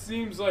league. It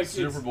seems like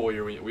Super Bowl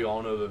year. We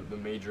all know the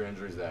major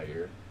injuries that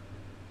year.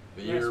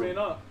 The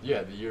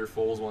year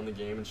Foles won the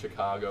game in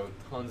Chicago,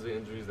 tons of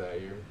injuries that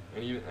year,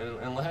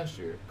 and last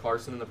year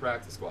Carson in the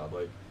practice squad,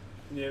 like.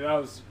 Yeah, that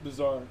was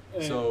bizarre.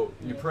 So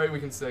you pray we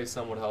can stay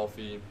somewhat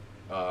healthy,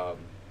 but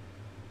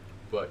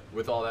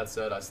with all that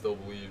said, I still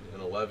believe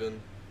in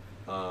 11.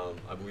 I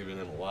believe in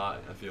him a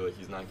lot. I feel like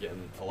he's not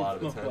getting a lot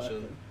of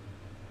attention,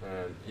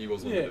 and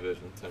Eagles win the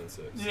division 10-6.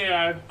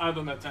 Yeah, I've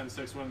done that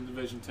 10-6 win the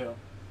division too.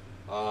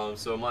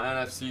 So my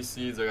NFC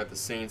seeds, I got the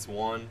Saints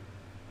 1,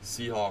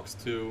 Seahawks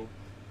 2.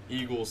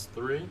 Eagles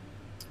 3,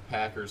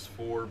 Packers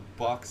 4,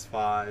 Bucks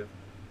 5,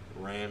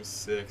 Rams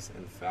 6,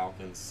 and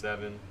Falcons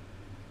 7.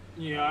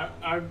 Yeah,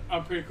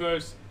 I'm pretty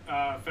close.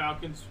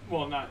 Falcons,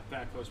 well, not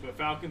that close, but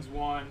Falcons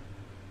 1,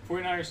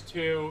 49ers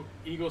 2,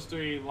 Eagles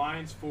 3,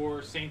 Lions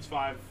 4, Saints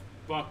 5,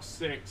 Bucks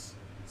 6,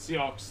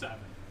 Seahawks 7.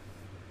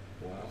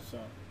 Wow. So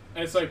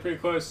it's like pretty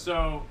close.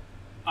 So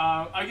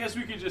I guess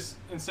we could just,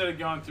 instead of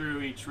going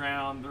through each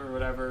round or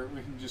whatever,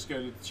 we can just go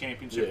to the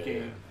championship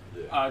game.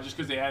 Yeah. Just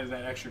because they added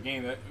that extra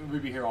game, that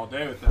we'd be here all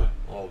day with that.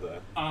 All day.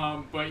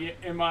 But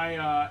in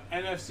my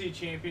NFC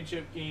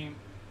Championship game,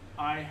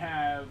 I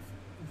have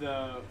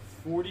the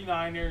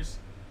 49ers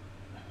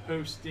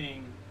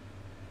hosting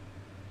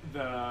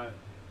the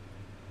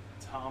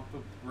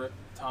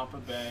Tampa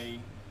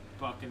Bay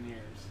Buccaneers.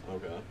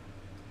 Okay.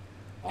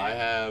 I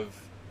have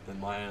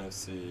in my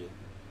NFC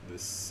the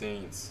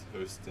Saints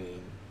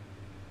hosting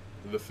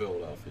the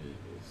Philadelphia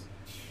Eagles.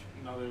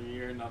 Another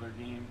year, another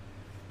game.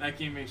 That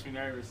game makes me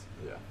nervous.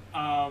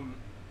 Yeah.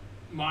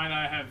 Mine,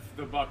 I have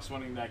the Bucks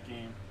winning that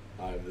game.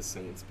 I have the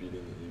Saints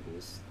beating the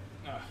Eagles.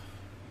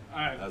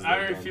 I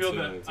already feel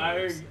that. I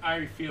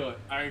already feel it.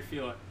 I already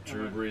feel it.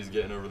 Drew Brees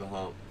getting over the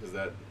hump because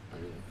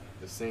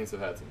the Saints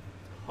have had some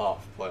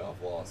tough playoff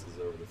losses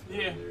over the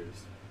few years.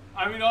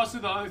 I mean, also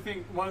the other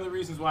thing, one of the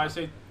reasons why I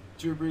say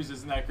Drew Brees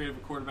isn't that great of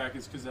a quarterback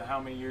is because of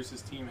how many years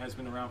his team has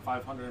been around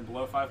 500 and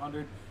below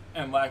 500,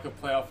 and lack of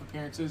playoff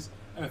appearances,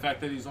 and the fact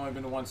that he's only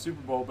been to 1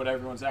 Super Bowl, but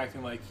everyone's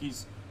acting like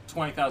he's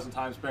 20,000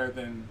 times better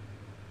than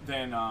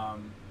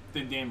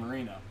Dan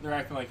Marino. They're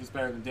acting like he's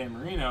better than Dan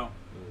Marino,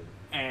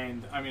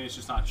 and I mean, it's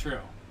just not true.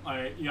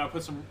 You gotta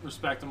put some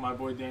respect on my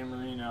boy Dan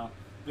Marino.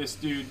 This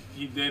dude,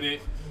 he did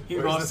it.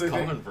 Where's this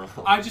coming from?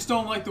 I just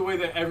don't like the way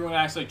that everyone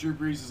acts like Drew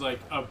Brees is like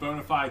a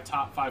bona fide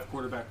top 5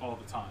 quarterback all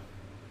the time.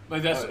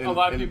 Like that's a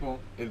lot of people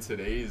in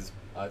today's,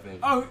 I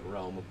think,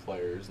 realm of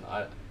players. And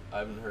I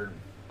haven't heard.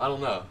 I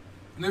don't know.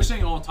 And they're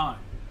saying all time.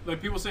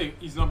 Like people say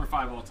he's number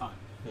 5 all time,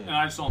 and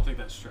I just don't think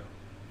that's true.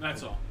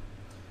 That's all.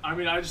 I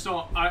mean, I just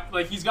don't.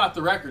 Like he's got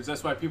the records.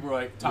 That's why people are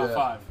like top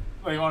 5,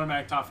 like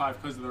automatic top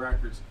 5 because of the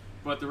records.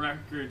 But the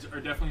records are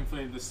definitely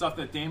inflated. The stuff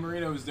that Dan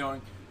Marino was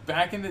doing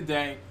back in the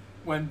day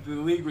when the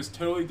league was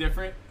totally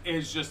different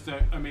is just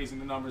amazing.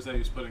 The numbers that he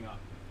was putting up.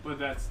 But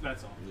that's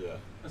all. Yeah.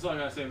 That's all I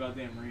gotta say about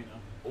Dan Marino.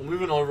 Well,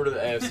 moving over to the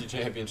AFC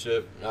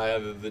Championship, I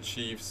have the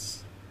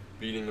Chiefs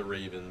beating the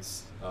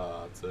Ravens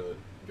to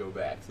go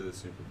back to the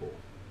Super Bowl.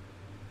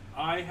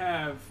 I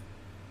have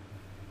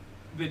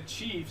the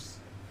Chiefs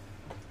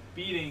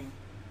beating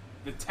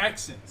the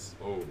Texans.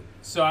 Oh.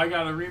 So I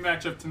got a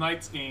rematch of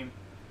tonight's game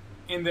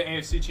in the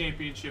AFC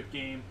Championship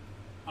game.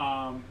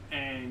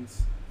 And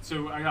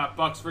so I got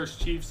Bucks versus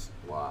Chiefs.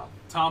 Wow.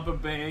 Tampa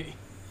Bay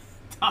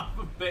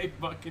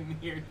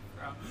Buccaneers,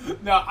 bro.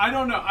 No, I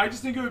don't know. I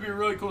just think it would be a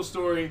really cool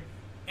story.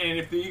 And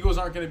if the Eagles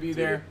aren't going to be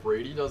there, if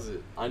Brady does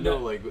it. I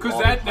know, because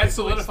that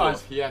solidifies.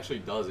 Stuff, he actually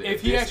does it.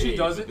 If he actually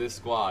does it, this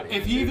squad,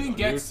 if he even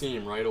gets new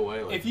team right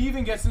away, if he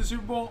even gets to the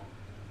Super Bowl,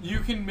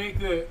 you can make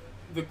the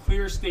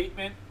clear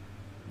statement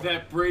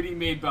that Brady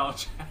made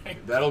Belichick.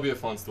 That'll be a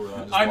fun story.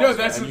 I know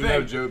that's the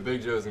thing. You know,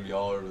 Big Joe's gonna be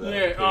all over that.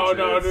 Yeah. Oh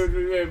no.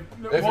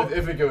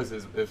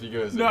 If he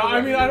goes. No, I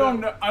mean I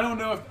don't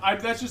know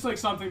if that's just like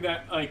something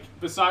that like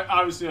besides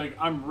obviously like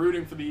I'm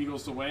rooting for the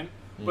Eagles to win,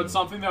 but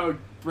something that would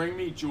bring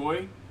me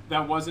joy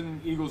that wasn't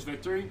an Eagles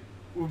victory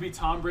would be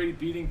Tom Brady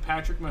beating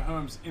Patrick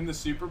Mahomes in the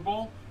Super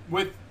Bowl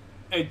with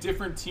a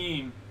different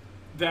team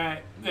and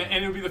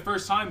it would be the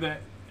first time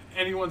that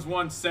anyone's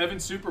won 7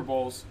 Super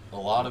Bowls. A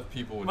lot of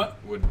people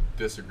would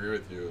disagree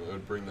with you. It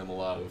would bring them a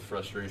lot of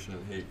frustration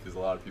and hate because a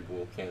lot of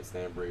people can't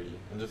stand Brady,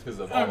 and just because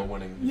of all the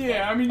winning.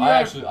 Yeah, I mean, I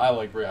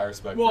like Brady. I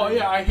respect. Well, Brady.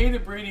 yeah, I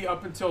hated Brady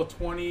up until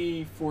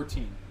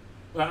 2014.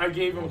 I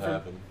gave him. What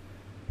happened?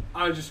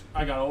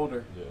 I got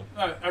older.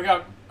 Yeah.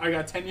 I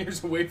got 10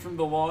 years away from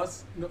the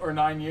loss, or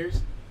 9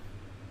 years,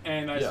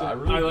 and I said, I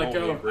really I let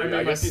don't go. agree. I I made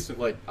my guess peace with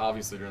it. like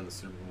obviously during the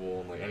Super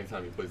Bowl and like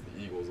anytime he plays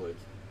the Eagles, like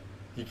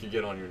he could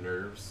get on your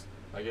nerves,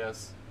 I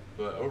guess.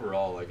 But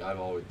overall, like I've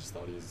always just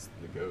thought he's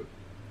the GOAT.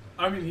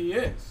 I mean, he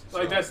is.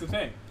 Like, So- that's the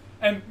thing.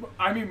 And,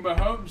 I mean,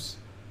 Mahomes,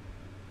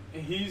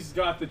 he's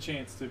got the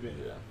chance to be.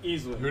 Yeah.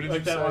 Easily. Who did like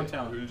you that say? on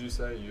talent. Who did you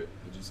say?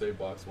 Did you say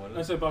Bucks winning?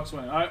 I said Bucks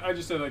winning. I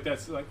just said, like,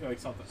 that's like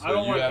something. So I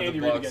don't you want have Andy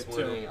the Reid to Bucks get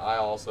winning. two.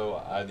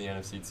 I had the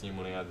NFC team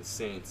winning. I had the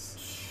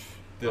Saints.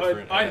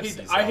 Different. I NFC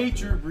hate South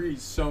Drew team. Brees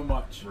so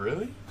much.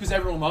 Really? Because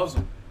everyone loves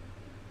him.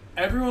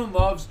 Everyone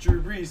loves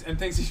Drew Brees and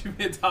thinks he should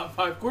be a top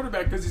 5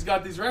 quarterback because he's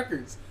got these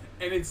records.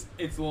 And it's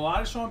a lot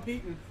of Sean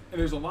Payton,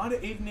 and there's a lot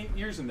of 8 and 8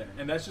 years in there.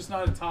 And that's just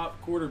not a top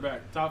 5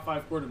 quarterback,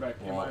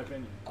 in my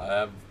opinion. I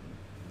have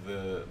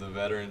the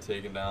veteran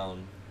taken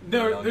down.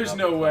 No, young there's and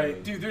no way,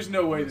 up-and-coming. dude. There's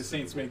no way the the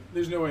Saints Super make.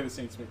 There's no way the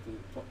Saints make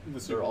the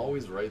Super They're Bowl.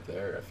 always right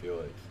there. I feel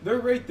like. They're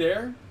right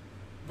there,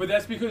 but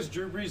that's because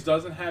Drew Brees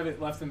doesn't have it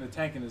left in the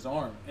tank in his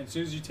arm. And as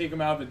soon as you take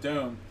him out of the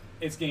dome,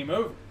 it's game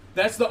over.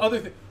 That's the other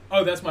thing.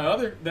 Oh, that's my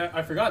other.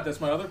 I forgot.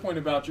 That's my other point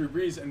about Drew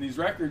Brees and these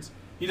records.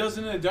 He does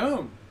it in a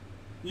dome.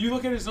 You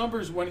look at his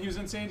numbers when he was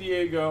in San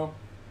Diego,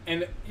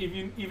 and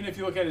even if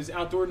you look at his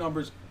outdoor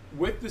numbers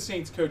with the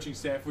Saints coaching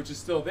staff, which is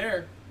still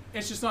there,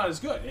 it's just not as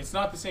good. It's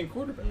not the same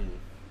quarterback.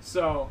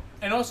 So,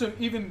 and also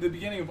even the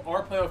beginning of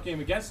our playoff game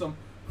against them,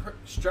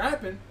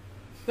 Strappin,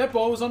 that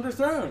ball was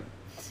underthrown.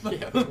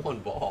 Yeah, it's one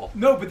ball.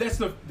 No, but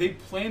they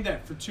planned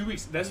that for 2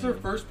 weeks. That's their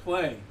first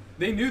play.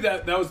 They knew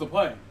that was the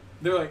play.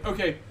 They're like,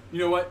 okay, you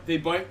know what? They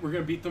bite. We're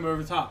gonna beat them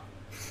over the top.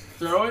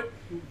 Throw it.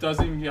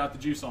 Doesn't even get the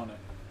juice on it.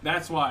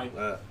 That's why.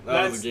 That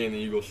was a game the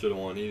Eagles should have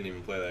won. He didn't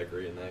even play that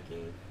great in that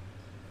game.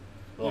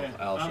 Oh, Yeah,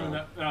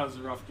 Alshon. that was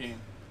a rough game.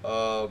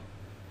 But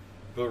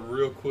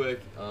real quick,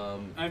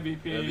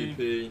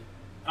 MVP.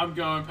 I'm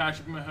going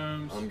Patrick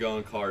Mahomes. I'm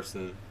going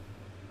Carson.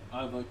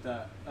 I'd like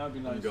that. That'd be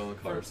nice. I'm going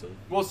Carson.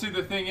 Well, see,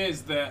 the thing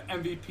is, the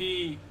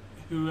MVP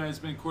who has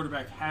been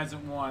quarterback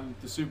hasn't won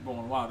the Super Bowl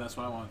in a while. That's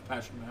why I want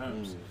Patrick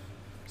Mahomes.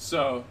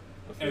 So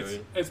I feel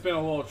you. it's been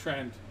a little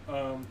trend.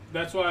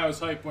 That's why I was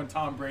hyped when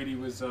Tom Brady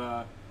was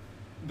the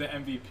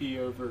MVP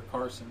over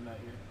Carson that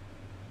year.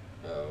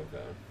 Oh,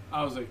 okay.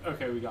 I was like,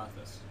 okay, we got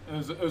this.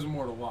 It was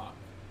more to lock.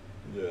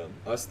 Yeah,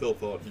 I still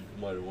thought he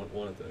might have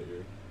won it that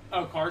year.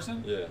 Oh,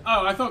 Carson? Yeah.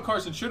 Oh, I thought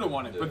Carson should have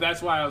won it, Yeah. but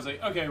that's why I was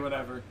like, okay,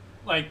 whatever.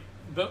 Like,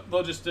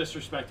 they'll just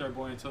disrespect our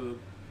boy until the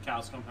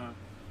cows come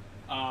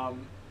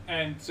home.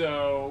 And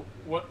so,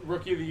 what,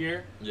 Rookie of the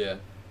Year? Yeah,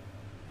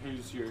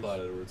 Who's yours?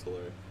 Clyde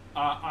Edwards-Helaire.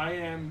 I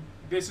am.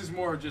 This is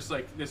more just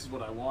like this is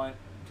what I want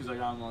because I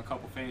got him on a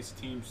couple fantasy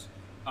teams.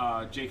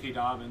 J.K.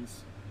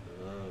 Dobbins.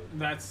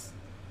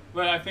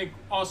 But I think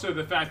also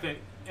the fact that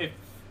if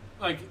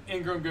like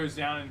Ingram goes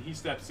down and he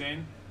steps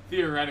in,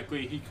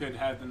 theoretically he could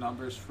have the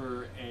numbers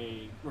for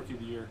a Rookie of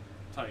the Year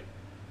type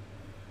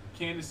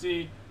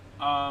candidacy.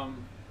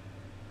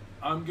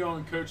 I'm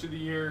going Coach of the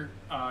Year,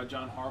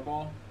 John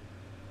Harbaugh.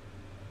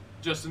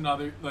 Just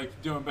another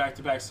like doing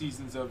back-to-back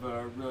seasons of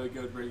a really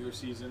good regular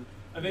season.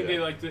 I think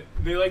Yeah.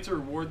 they like to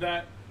reward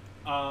that.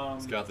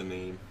 It's got the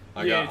name.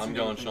 Yeah, it's I'm a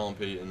going good Sean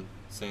Payton.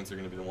 Saints are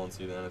going to be the 1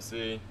 seed in the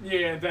NFC.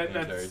 Yeah, carry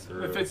that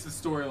through. fits the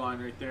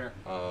storyline right there.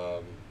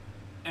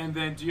 And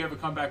then, do you have a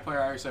comeback player?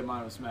 I already said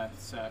mine was Matthew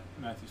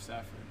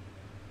Stafford.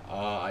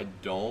 I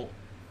don't.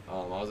 I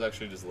was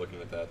actually just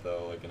looking at that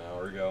though, like an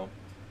hour ago.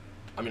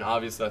 I mean,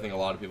 obviously, I think a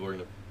lot of people are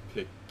going to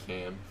pick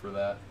Cam for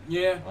that.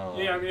 Yeah,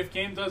 yeah. I mean, if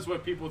Cam does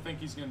what people think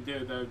he's going to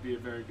do, that would be a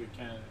very good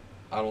candidate.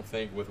 I don't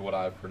think with what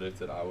I've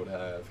predicted, I would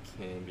have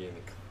Cam being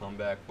the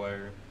comeback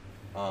player.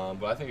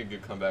 But I think a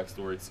good comeback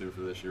story too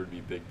for this year would be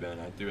Big Ben.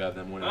 I do have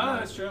them winning.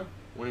 That's true.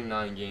 Winning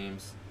 9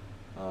 games.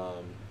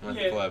 And I think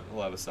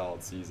he'll have a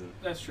solid season.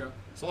 That's true.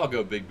 So I'll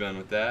go Big Ben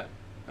with that.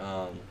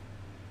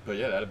 But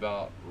yeah, that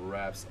about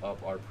wraps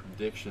up our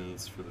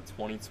predictions for the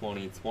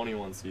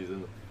 2020-21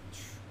 season.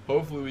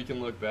 Hopefully we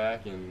can look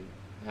back and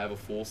have a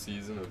full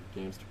season of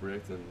games to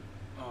predict and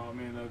Oh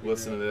man, that'd be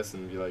listen to great. this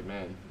and be like,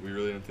 man, we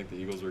really didn't think the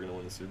Eagles were going to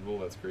win the Super Bowl.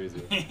 That's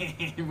crazy.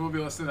 We'll be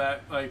listening to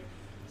that like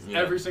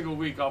every single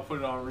week. I'll put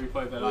it on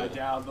replay that I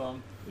downed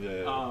them.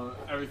 Yeah.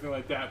 Everything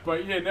like that.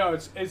 But yeah, no,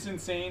 it's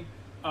insane.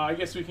 I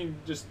guess we can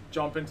just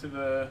jump into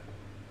the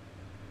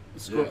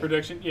score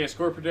prediction. Yeah,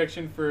 score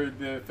prediction for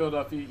the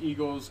Philadelphia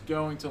Eagles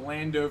going to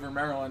Landover,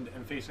 Maryland,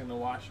 and facing the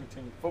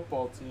Washington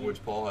football team.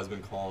 Which Paul has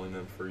been calling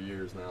them for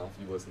years now.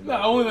 If you listen to No,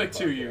 that only podcast. like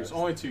 2 years.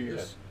 Only 2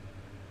 years.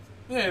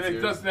 Yeah,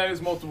 that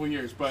is multiple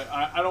years, but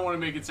I don't want to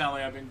make it sound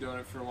like I've been doing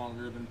it for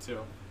longer than 2.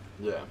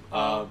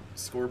 Yeah.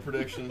 Score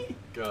prediction.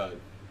 Good.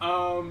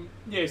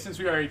 Yeah, since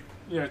we already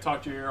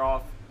talked your ear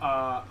off,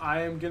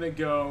 I am gonna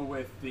go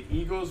with the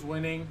Eagles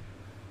winning.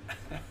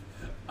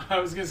 I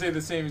was gonna say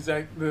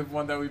the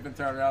one that we've been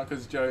throwing around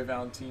because Joey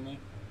Valentini.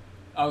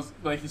 I was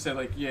like you said,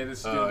 like this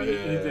is gonna be.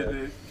 He did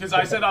it because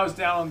I said I was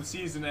down on the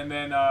season, and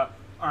then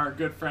our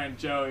good friend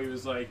Joey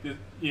was like,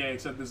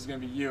 except this is gonna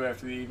be you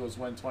after the Eagles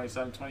win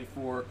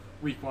 27-24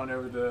 week 1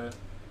 over the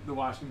the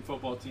Washington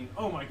football team.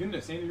 Oh my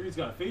goodness, Andy Reid's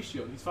got a face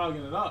shield. He's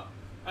fogging it up.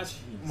 That's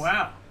Jeez.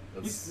 wow.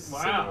 That's Wow.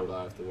 similar to what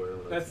I have to wear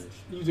when I teach.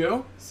 You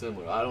do?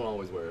 Similar. I don't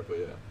always wear it, but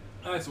yeah.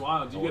 That's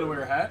wild. Do you I'll get to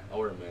wear a hat? I'll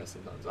wear a mask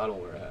sometimes. I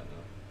don't wear a hat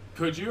now.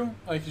 Could you?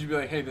 Like, could you be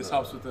like, hey, this No.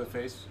 helps with the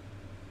face?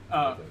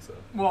 I don't think so.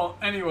 Well,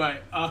 anyway,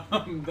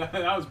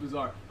 that was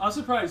bizarre. I'm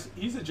surprised.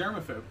 He's a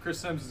germaphobe. Chris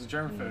Sims is a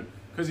germaphobe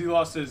because he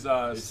lost his.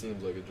 He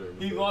seems like a German.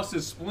 He lost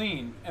his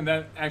spleen, and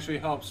that actually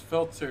helps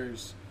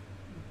filters,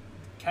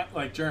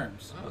 like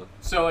germs. Oh.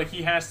 So like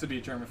he has to be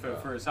a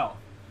germaphobe for his health.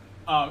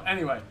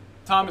 Anyway,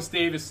 Thomas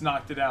Davis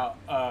knocked it out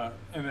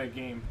in the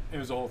game. It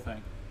was a whole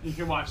thing. You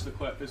can watch the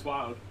clip. It's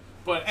wild.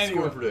 But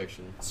anyway,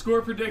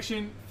 Score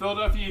prediction.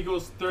 Philadelphia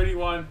Eagles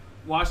 31,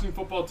 Washington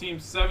football team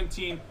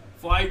 17.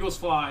 Fly Eagles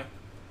fly.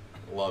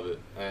 Love it.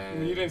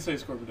 And You didn't say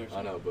score prediction.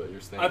 I know, but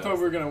you're saying. I thought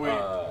we were gonna wait.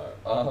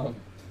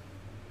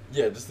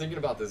 Yeah, just thinking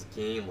about this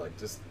game, like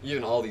just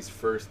even all these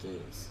first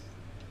games,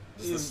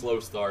 just the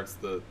slow starts,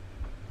 the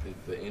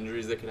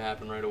injuries that could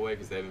happen right away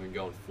because they haven't been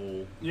going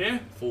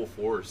full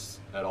force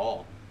at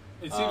all.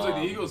 It seems like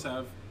the Eagles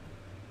have.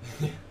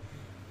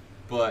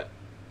 But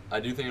I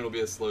do think it'll be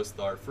a slow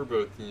start for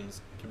both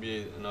teams. Could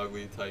be an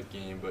ugly type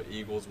game, but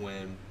Eagles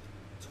win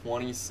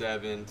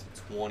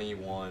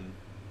 27-21.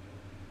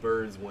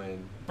 Birds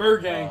win.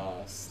 Bird gang.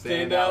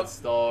 Standout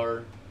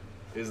star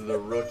is the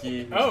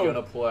rookie who's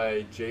gonna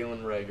play,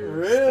 Jalen Reagor.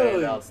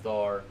 Really? Standout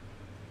star.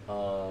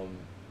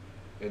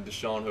 And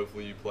Deshaun,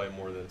 hopefully you play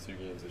more than 2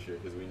 games this year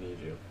because we need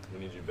you. We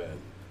need you bad.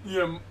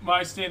 Yeah,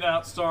 my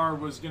standout star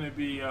was going to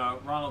be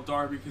Ronald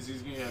Darby because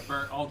he's going to get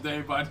burnt all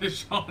day by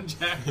Deshaun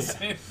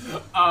Jackson.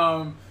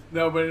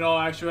 No, but in all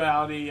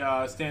actuality,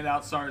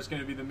 standout star is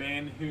going to be the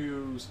man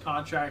whose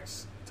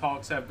contracts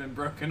talks have been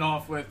broken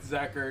off with,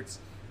 Zach Ertz.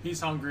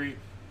 He's hungry.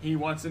 He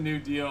wants a new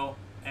deal,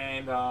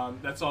 and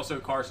that's also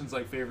Carson's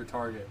favorite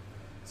target.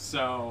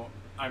 So,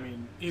 I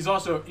mean, he's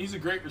a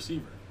great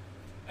receiver.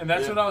 And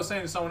that's what I was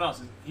saying to someone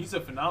else. He's a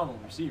phenomenal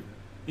receiver.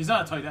 He's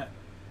not a tight end.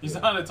 He's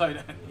not a tight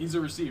end. He's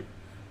a receiver.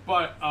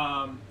 But,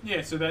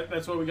 so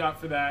that's what we got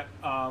for that.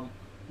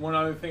 One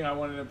other thing I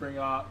wanted to bring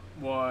up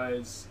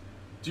was,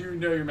 do you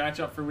know your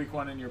matchup for week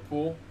 1 in your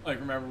pool?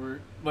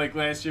 Remember,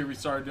 last year we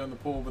started doing the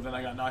pool, but then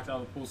I got knocked out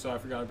of the pool, so I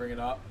forgot to bring it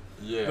up.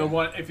 Yeah. The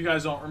one, if you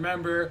guys don't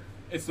remember,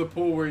 it's the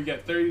pool where you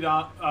get 30,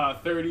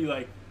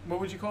 what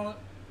would you call it?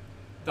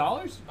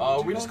 Dollars?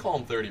 We just call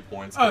them 30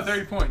 points. Oh,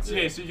 30 points.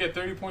 Yeah, so you get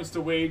 30 points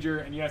to wager,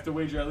 and you have to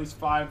wager at least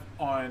 5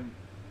 on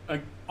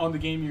the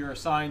game you're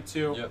assigned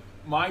to. Yep.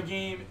 My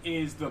game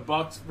is the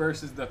Bucks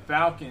versus the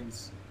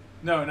Falcons.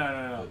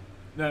 No.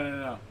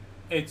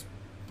 It's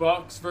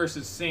Bucks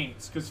versus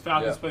Saints because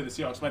Falcons play the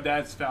Seahawks. My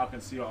dad's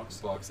Falcons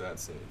Seahawks. Bucks at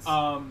Saints.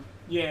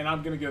 Yeah, and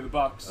I'm gonna go the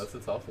Bucks. That's a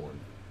tough one.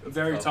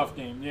 Very tough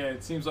game. Yeah,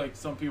 it seems like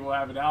some people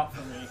have it out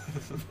for me,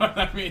 but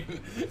I mean,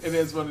 it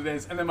is what it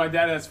is. And then my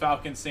dad has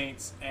Falcons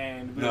Saints,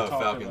 and we were talking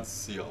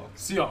Falcons about Seahawks.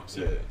 Seahawks.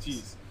 Yeah,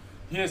 jeez.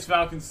 He has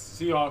Falcons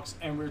Seahawks,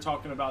 and we were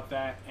talking about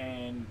that,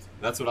 and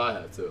that's what I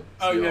had too.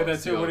 Oh yeah, Seahawks,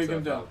 that's it. What are you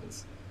gonna do?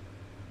 Falcons.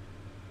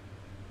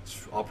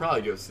 I'll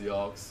probably go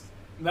Seahawks.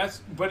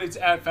 But it's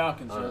at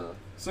Falcons, right? know.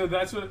 So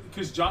that's what,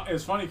 because it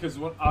was funny because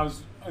when I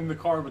was in the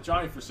car with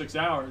Johnny for 6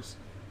 hours,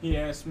 he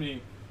asked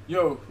me,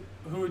 "Yo,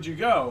 who would you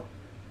go,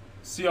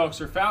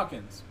 Seahawks or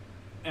Falcons?"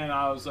 And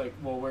I was like,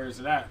 "Well, where is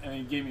it at?" And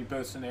he gave me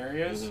both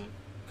scenarios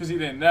because he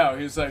didn't know.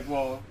 He was like,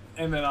 "Well,"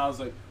 and then I was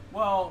like,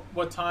 "Well,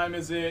 what time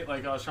is it?" I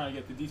was trying to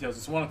get the details.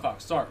 It's 1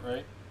 o'clock start,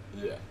 right?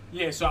 Yeah.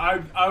 Yeah. So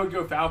I would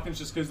go Falcons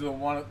just because of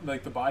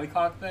the body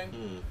clock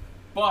thing.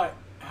 But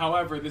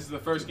however, this is the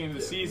first game of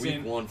the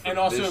season, Week 1 for and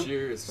also this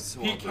year is so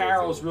Pete unpredictable.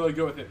 Carroll's really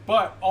good with it.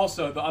 But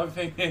also the other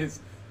thing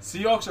is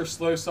Seahawks are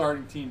slow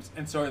starting teams,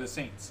 and so are the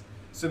Saints.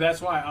 So that's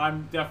why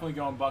I'm definitely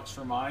going Bucks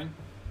for mine,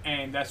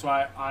 and that's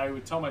why I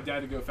would tell my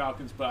dad to go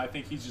Falcons. But I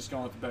think he's just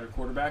going with the better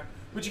quarterback,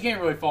 which you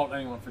can't really fault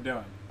anyone for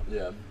doing.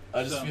 Yeah,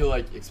 I just feel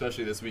like,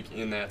 especially this week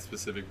in that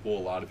specific pool,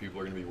 a lot of people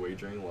are going to be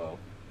wagering low.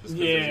 Just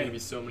because there's going to be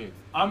so many.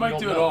 I might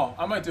do it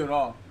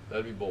all.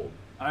 That'd be bold.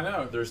 I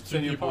know. There's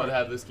 2 people that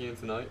have this game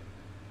tonight.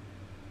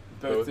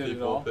 Both did it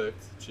people all.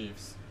 Picked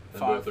Chiefs, and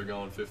 5. both are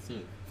going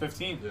 15.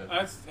 15. Yeah.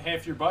 That's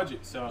half your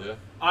budget. So Yeah.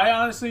 I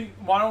honestly,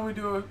 why don't we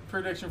do a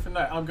prediction from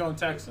that? I'm going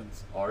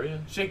Texans. Are you?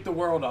 Shake the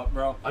world up,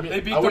 bro. I mean,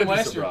 they beat I them wouldn't be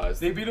last year.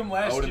 surprised. They beat them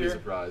last I wouldn't year. be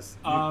surprised.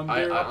 They're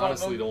I up on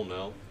honestly them. don't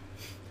know.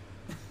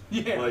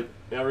 Yeah.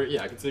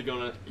 I could see it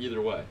going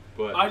either way.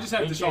 But I just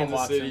have in Deshaun Kansas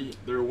Watson. City,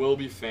 there will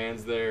be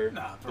fans there.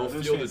 Nah, bro, They'll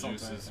those feel the fans don't do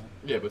juices. anything.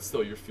 Yeah, but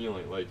still, you're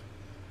feeling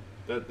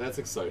that's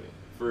exciting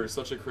for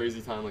such a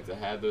crazy time. To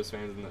have those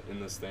fans in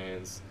the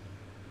stands.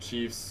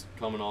 Chiefs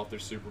coming off their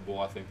Super Bowl,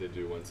 I think they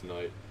do win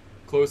tonight.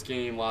 Close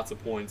game, lots of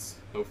points.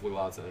 Hopefully,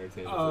 lots of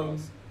entertainment for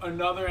us.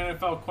 Another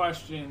NFL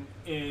question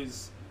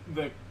is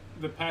the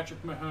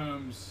Patrick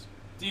Mahomes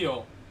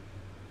deal.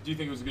 Do you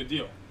think it was a good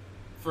deal?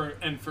 For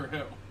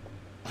who?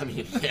 I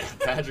mean, yeah,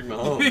 Patrick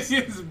Mahomes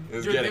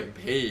is getting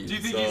paid. Do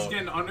you think he's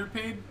getting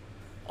underpaid?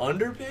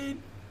 Underpaid?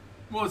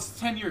 Well, it's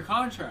a 10-year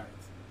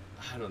contract.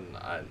 I don't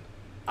know.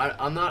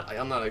 I'm not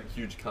a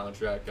huge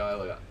contract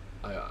guy.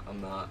 I'm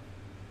not.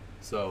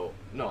 So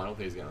no, I don't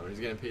think he's gonna. He's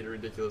getting paid a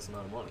ridiculous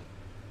amount of money.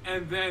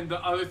 And then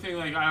the other thing,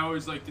 like I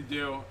always like to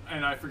do,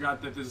 and I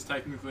forgot that this is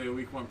technically a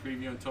week 1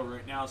 preview until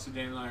right now. So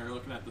Dan and I are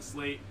looking at the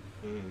slate.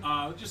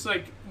 Just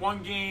like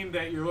one game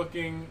that you're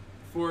looking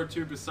forward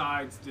to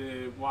besides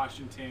the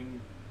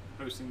Washington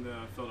hosting the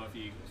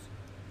Philadelphia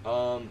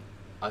Eagles.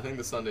 I think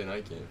the Sunday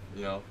night game.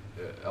 You know,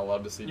 I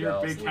love to see You're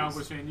Dallas a big lose.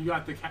 Cowboys fan. You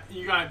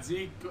got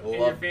Zeke in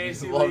your Love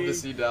fantasy love league. to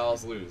see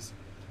Dallas lose.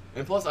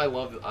 And plus, I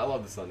love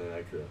the Sunday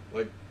night crew.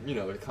 Like, you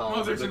know, the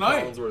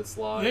Collinsworth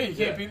slide. Yeah, you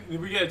can't beat.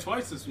 We get it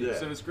twice this week, Yeah.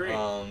 so it's great.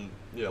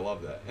 Yeah, I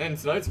love that. And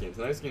tonight's game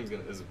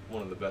is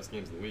one of the best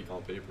games of the week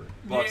on paper.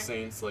 Bucks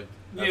Saints, like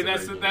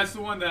That's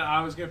the one that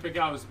I was gonna pick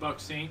out was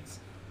Bucks Saints,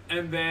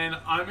 and then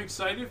I'm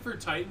excited for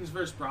Titans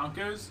versus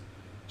Broncos,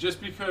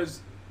 just because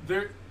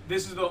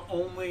this is the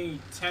only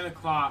 10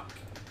 o'clock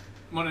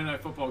Monday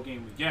Night Football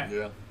game we get.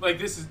 Yeah.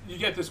 Like you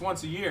get this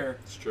once a year.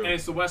 It's true. And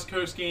it's the West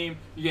Coast game.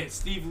 You get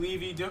Steve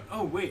Levy.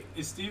 Oh wait,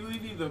 is Steve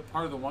Levy the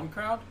part of the One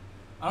Crowd?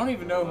 I don't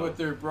even know what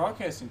their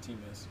broadcasting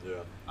team is. Yeah.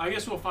 I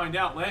guess we'll find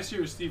out. Last year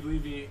was Steve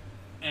Levy,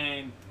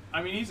 and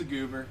I mean he's a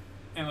goober,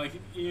 and like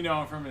you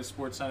know him from his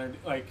Sports Center.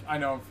 Like I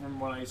know him from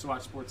when I used to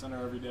watch Sports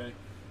Center every day,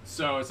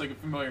 so it's like a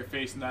familiar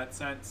face in that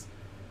sense.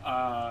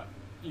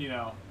 You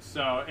know,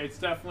 so it's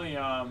definitely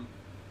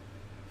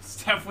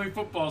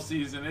football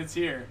season. It's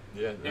here.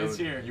 Yeah, it's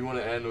here. You want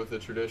to end with a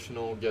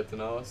traditional get to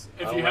know us?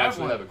 If I you don't have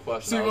actually one. have a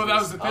question. See, well, that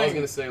was the thing. I was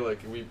gonna say like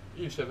we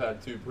each have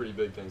had 2 pretty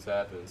big things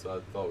happen, so I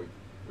thought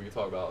we could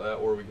talk about that,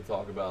 or we could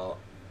talk about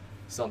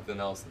something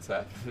else that's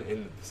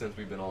happened since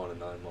we've been on in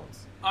 9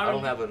 months. I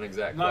don't have an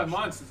exact 9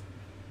 question. months.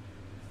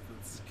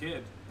 It's a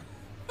kid.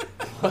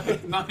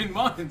 What? 9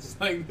 months.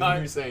 Like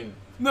You're saying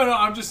No,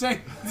 I'm just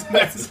saying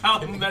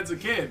that's a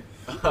kid.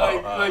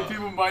 Like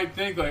people might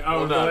think like,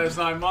 oh, that's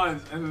 9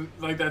 months, and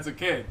like that's a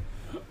kid.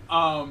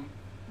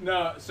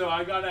 No, so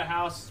I got a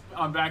house.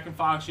 I'm back in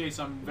Fox Chase.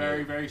 I'm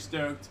very, very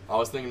stoked. I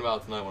was thinking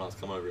about it tonight when I was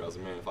coming over here. I was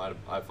like, man, if I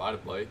had a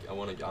bike, I'm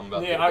about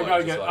to get a bike. I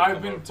gotta get. just so I can I've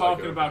come been over,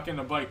 talking bike about over. getting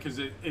a bike because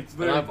it's And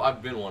literally.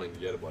 I've been wanting to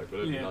get a bike, but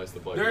it'd be nice to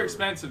bike. They're over.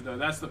 expensive though.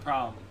 That's the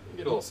problem.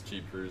 Get a little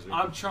cheap cruiser.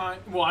 I'm trying.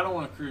 Well, I don't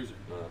want a cruiser.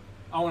 No.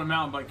 I want a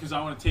mountain bike because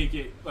I want to take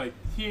it like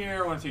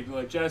here. I want to take it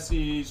like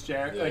Jesse's,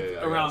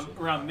 around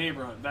the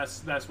neighborhood.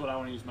 That's what I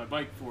want to use my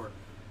bike for.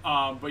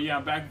 But yeah,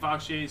 I'm back in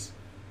Fox Chase.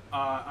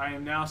 I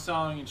am now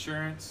selling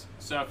insurance.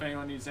 So if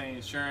anyone needs any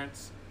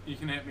insurance, you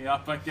can hit me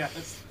up, I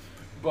guess.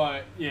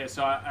 But yeah,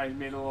 so I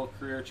made a little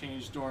career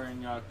change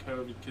during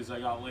COVID because I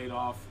got laid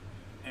off,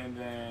 and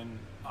then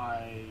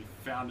I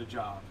found a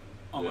job,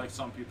 unlike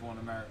some people in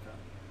America.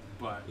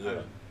 But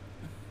yeah.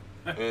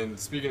 And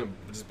speaking of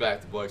just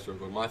back to bikes real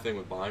quick, my thing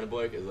with buying a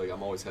bike is like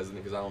I'm always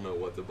hesitant because I don't know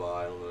what to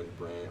buy. I don't know any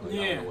brand. I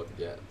don't know what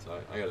to get. So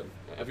I gotta.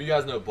 If you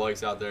guys know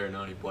bikes out there,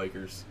 know any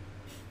bikers,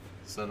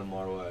 send them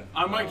our way.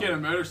 I might get a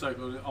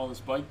motorcycle. All this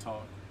bike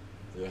talk.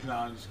 Yeah. No,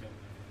 I'm just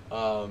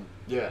kidding.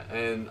 Yeah,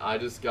 and I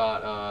just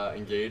got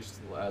engaged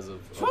as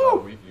of about a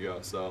week ago.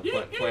 So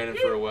planning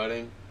for a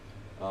wedding,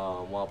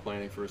 while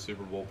planning for a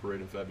Super Bowl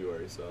parade in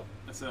February. So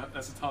that's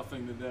a tough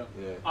thing to do.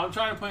 Yeah. I'm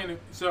trying to plan it.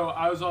 So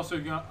I was also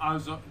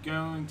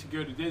going to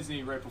go to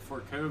Disney right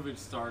before COVID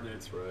started.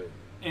 That's right.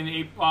 In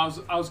April,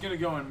 I was going to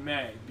go in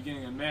May,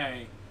 beginning of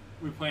May.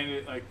 We planned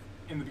it like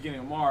in the beginning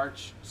of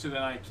March. So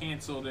then I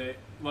canceled it.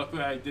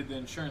 Luckily, I did the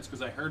insurance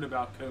because I heard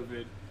about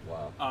COVID.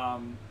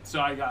 Wow. So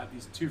I got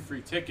these 2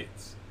 free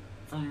tickets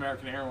from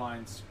American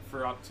Airlines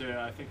for up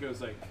to, I think it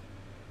was like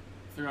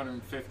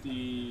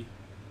 $350.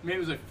 Maybe it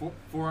was like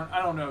 $400.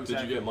 I don't know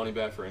exactly. Did you get money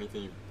back for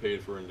anything you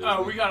paid for in Disney?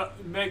 Oh,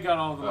 Meg got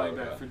all the money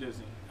okay. back for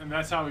Disney, and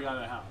that's how we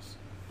got a house.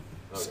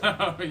 Okay.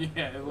 So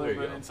yeah, a little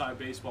bit go. inside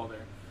baseball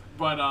there.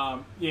 But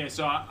yeah,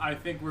 so I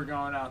think we're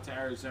going out to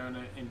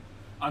Arizona, and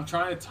I'm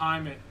trying to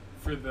time it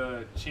for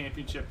the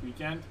championship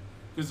weekend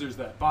because there's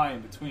that bye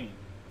in between.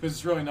 Because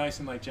it's really nice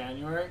in like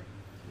January.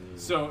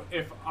 So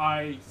if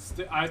I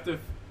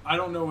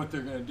don't know what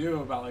they're gonna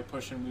do about like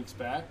pushing weeks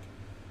back,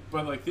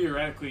 but like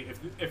theoretically,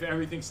 if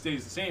everything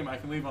stays the same, I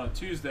can leave on a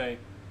Tuesday,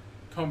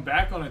 come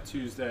back on a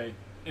Tuesday,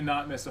 and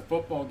not miss a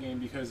football game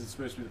because it's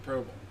supposed to be the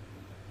Pro Bowl.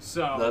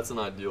 So that's an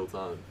ideal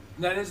time.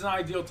 That is an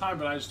ideal time,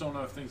 but I just don't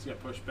know if things get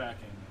pushed back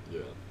in.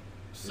 Yeah.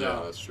 So,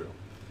 yeah, that's true.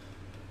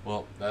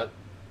 Well,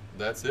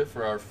 that's it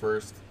for our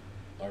first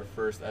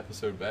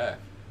episode back.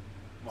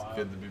 Wow. It's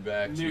good to be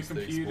back. New Cheesesteak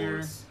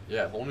computer. Sports.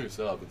 Yeah, whole new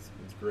setup. It's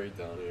great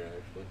down here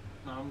actually.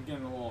 I'm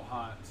getting a little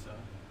hot, so.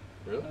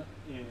 Really?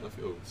 Yeah. I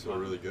feel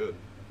really good.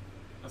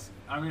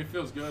 I mean, it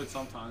feels good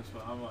sometimes,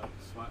 but I'm like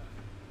sweating.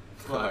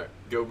 All right,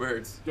 go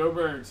Birds. Go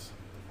Birds.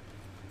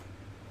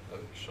 I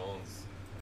think Sean's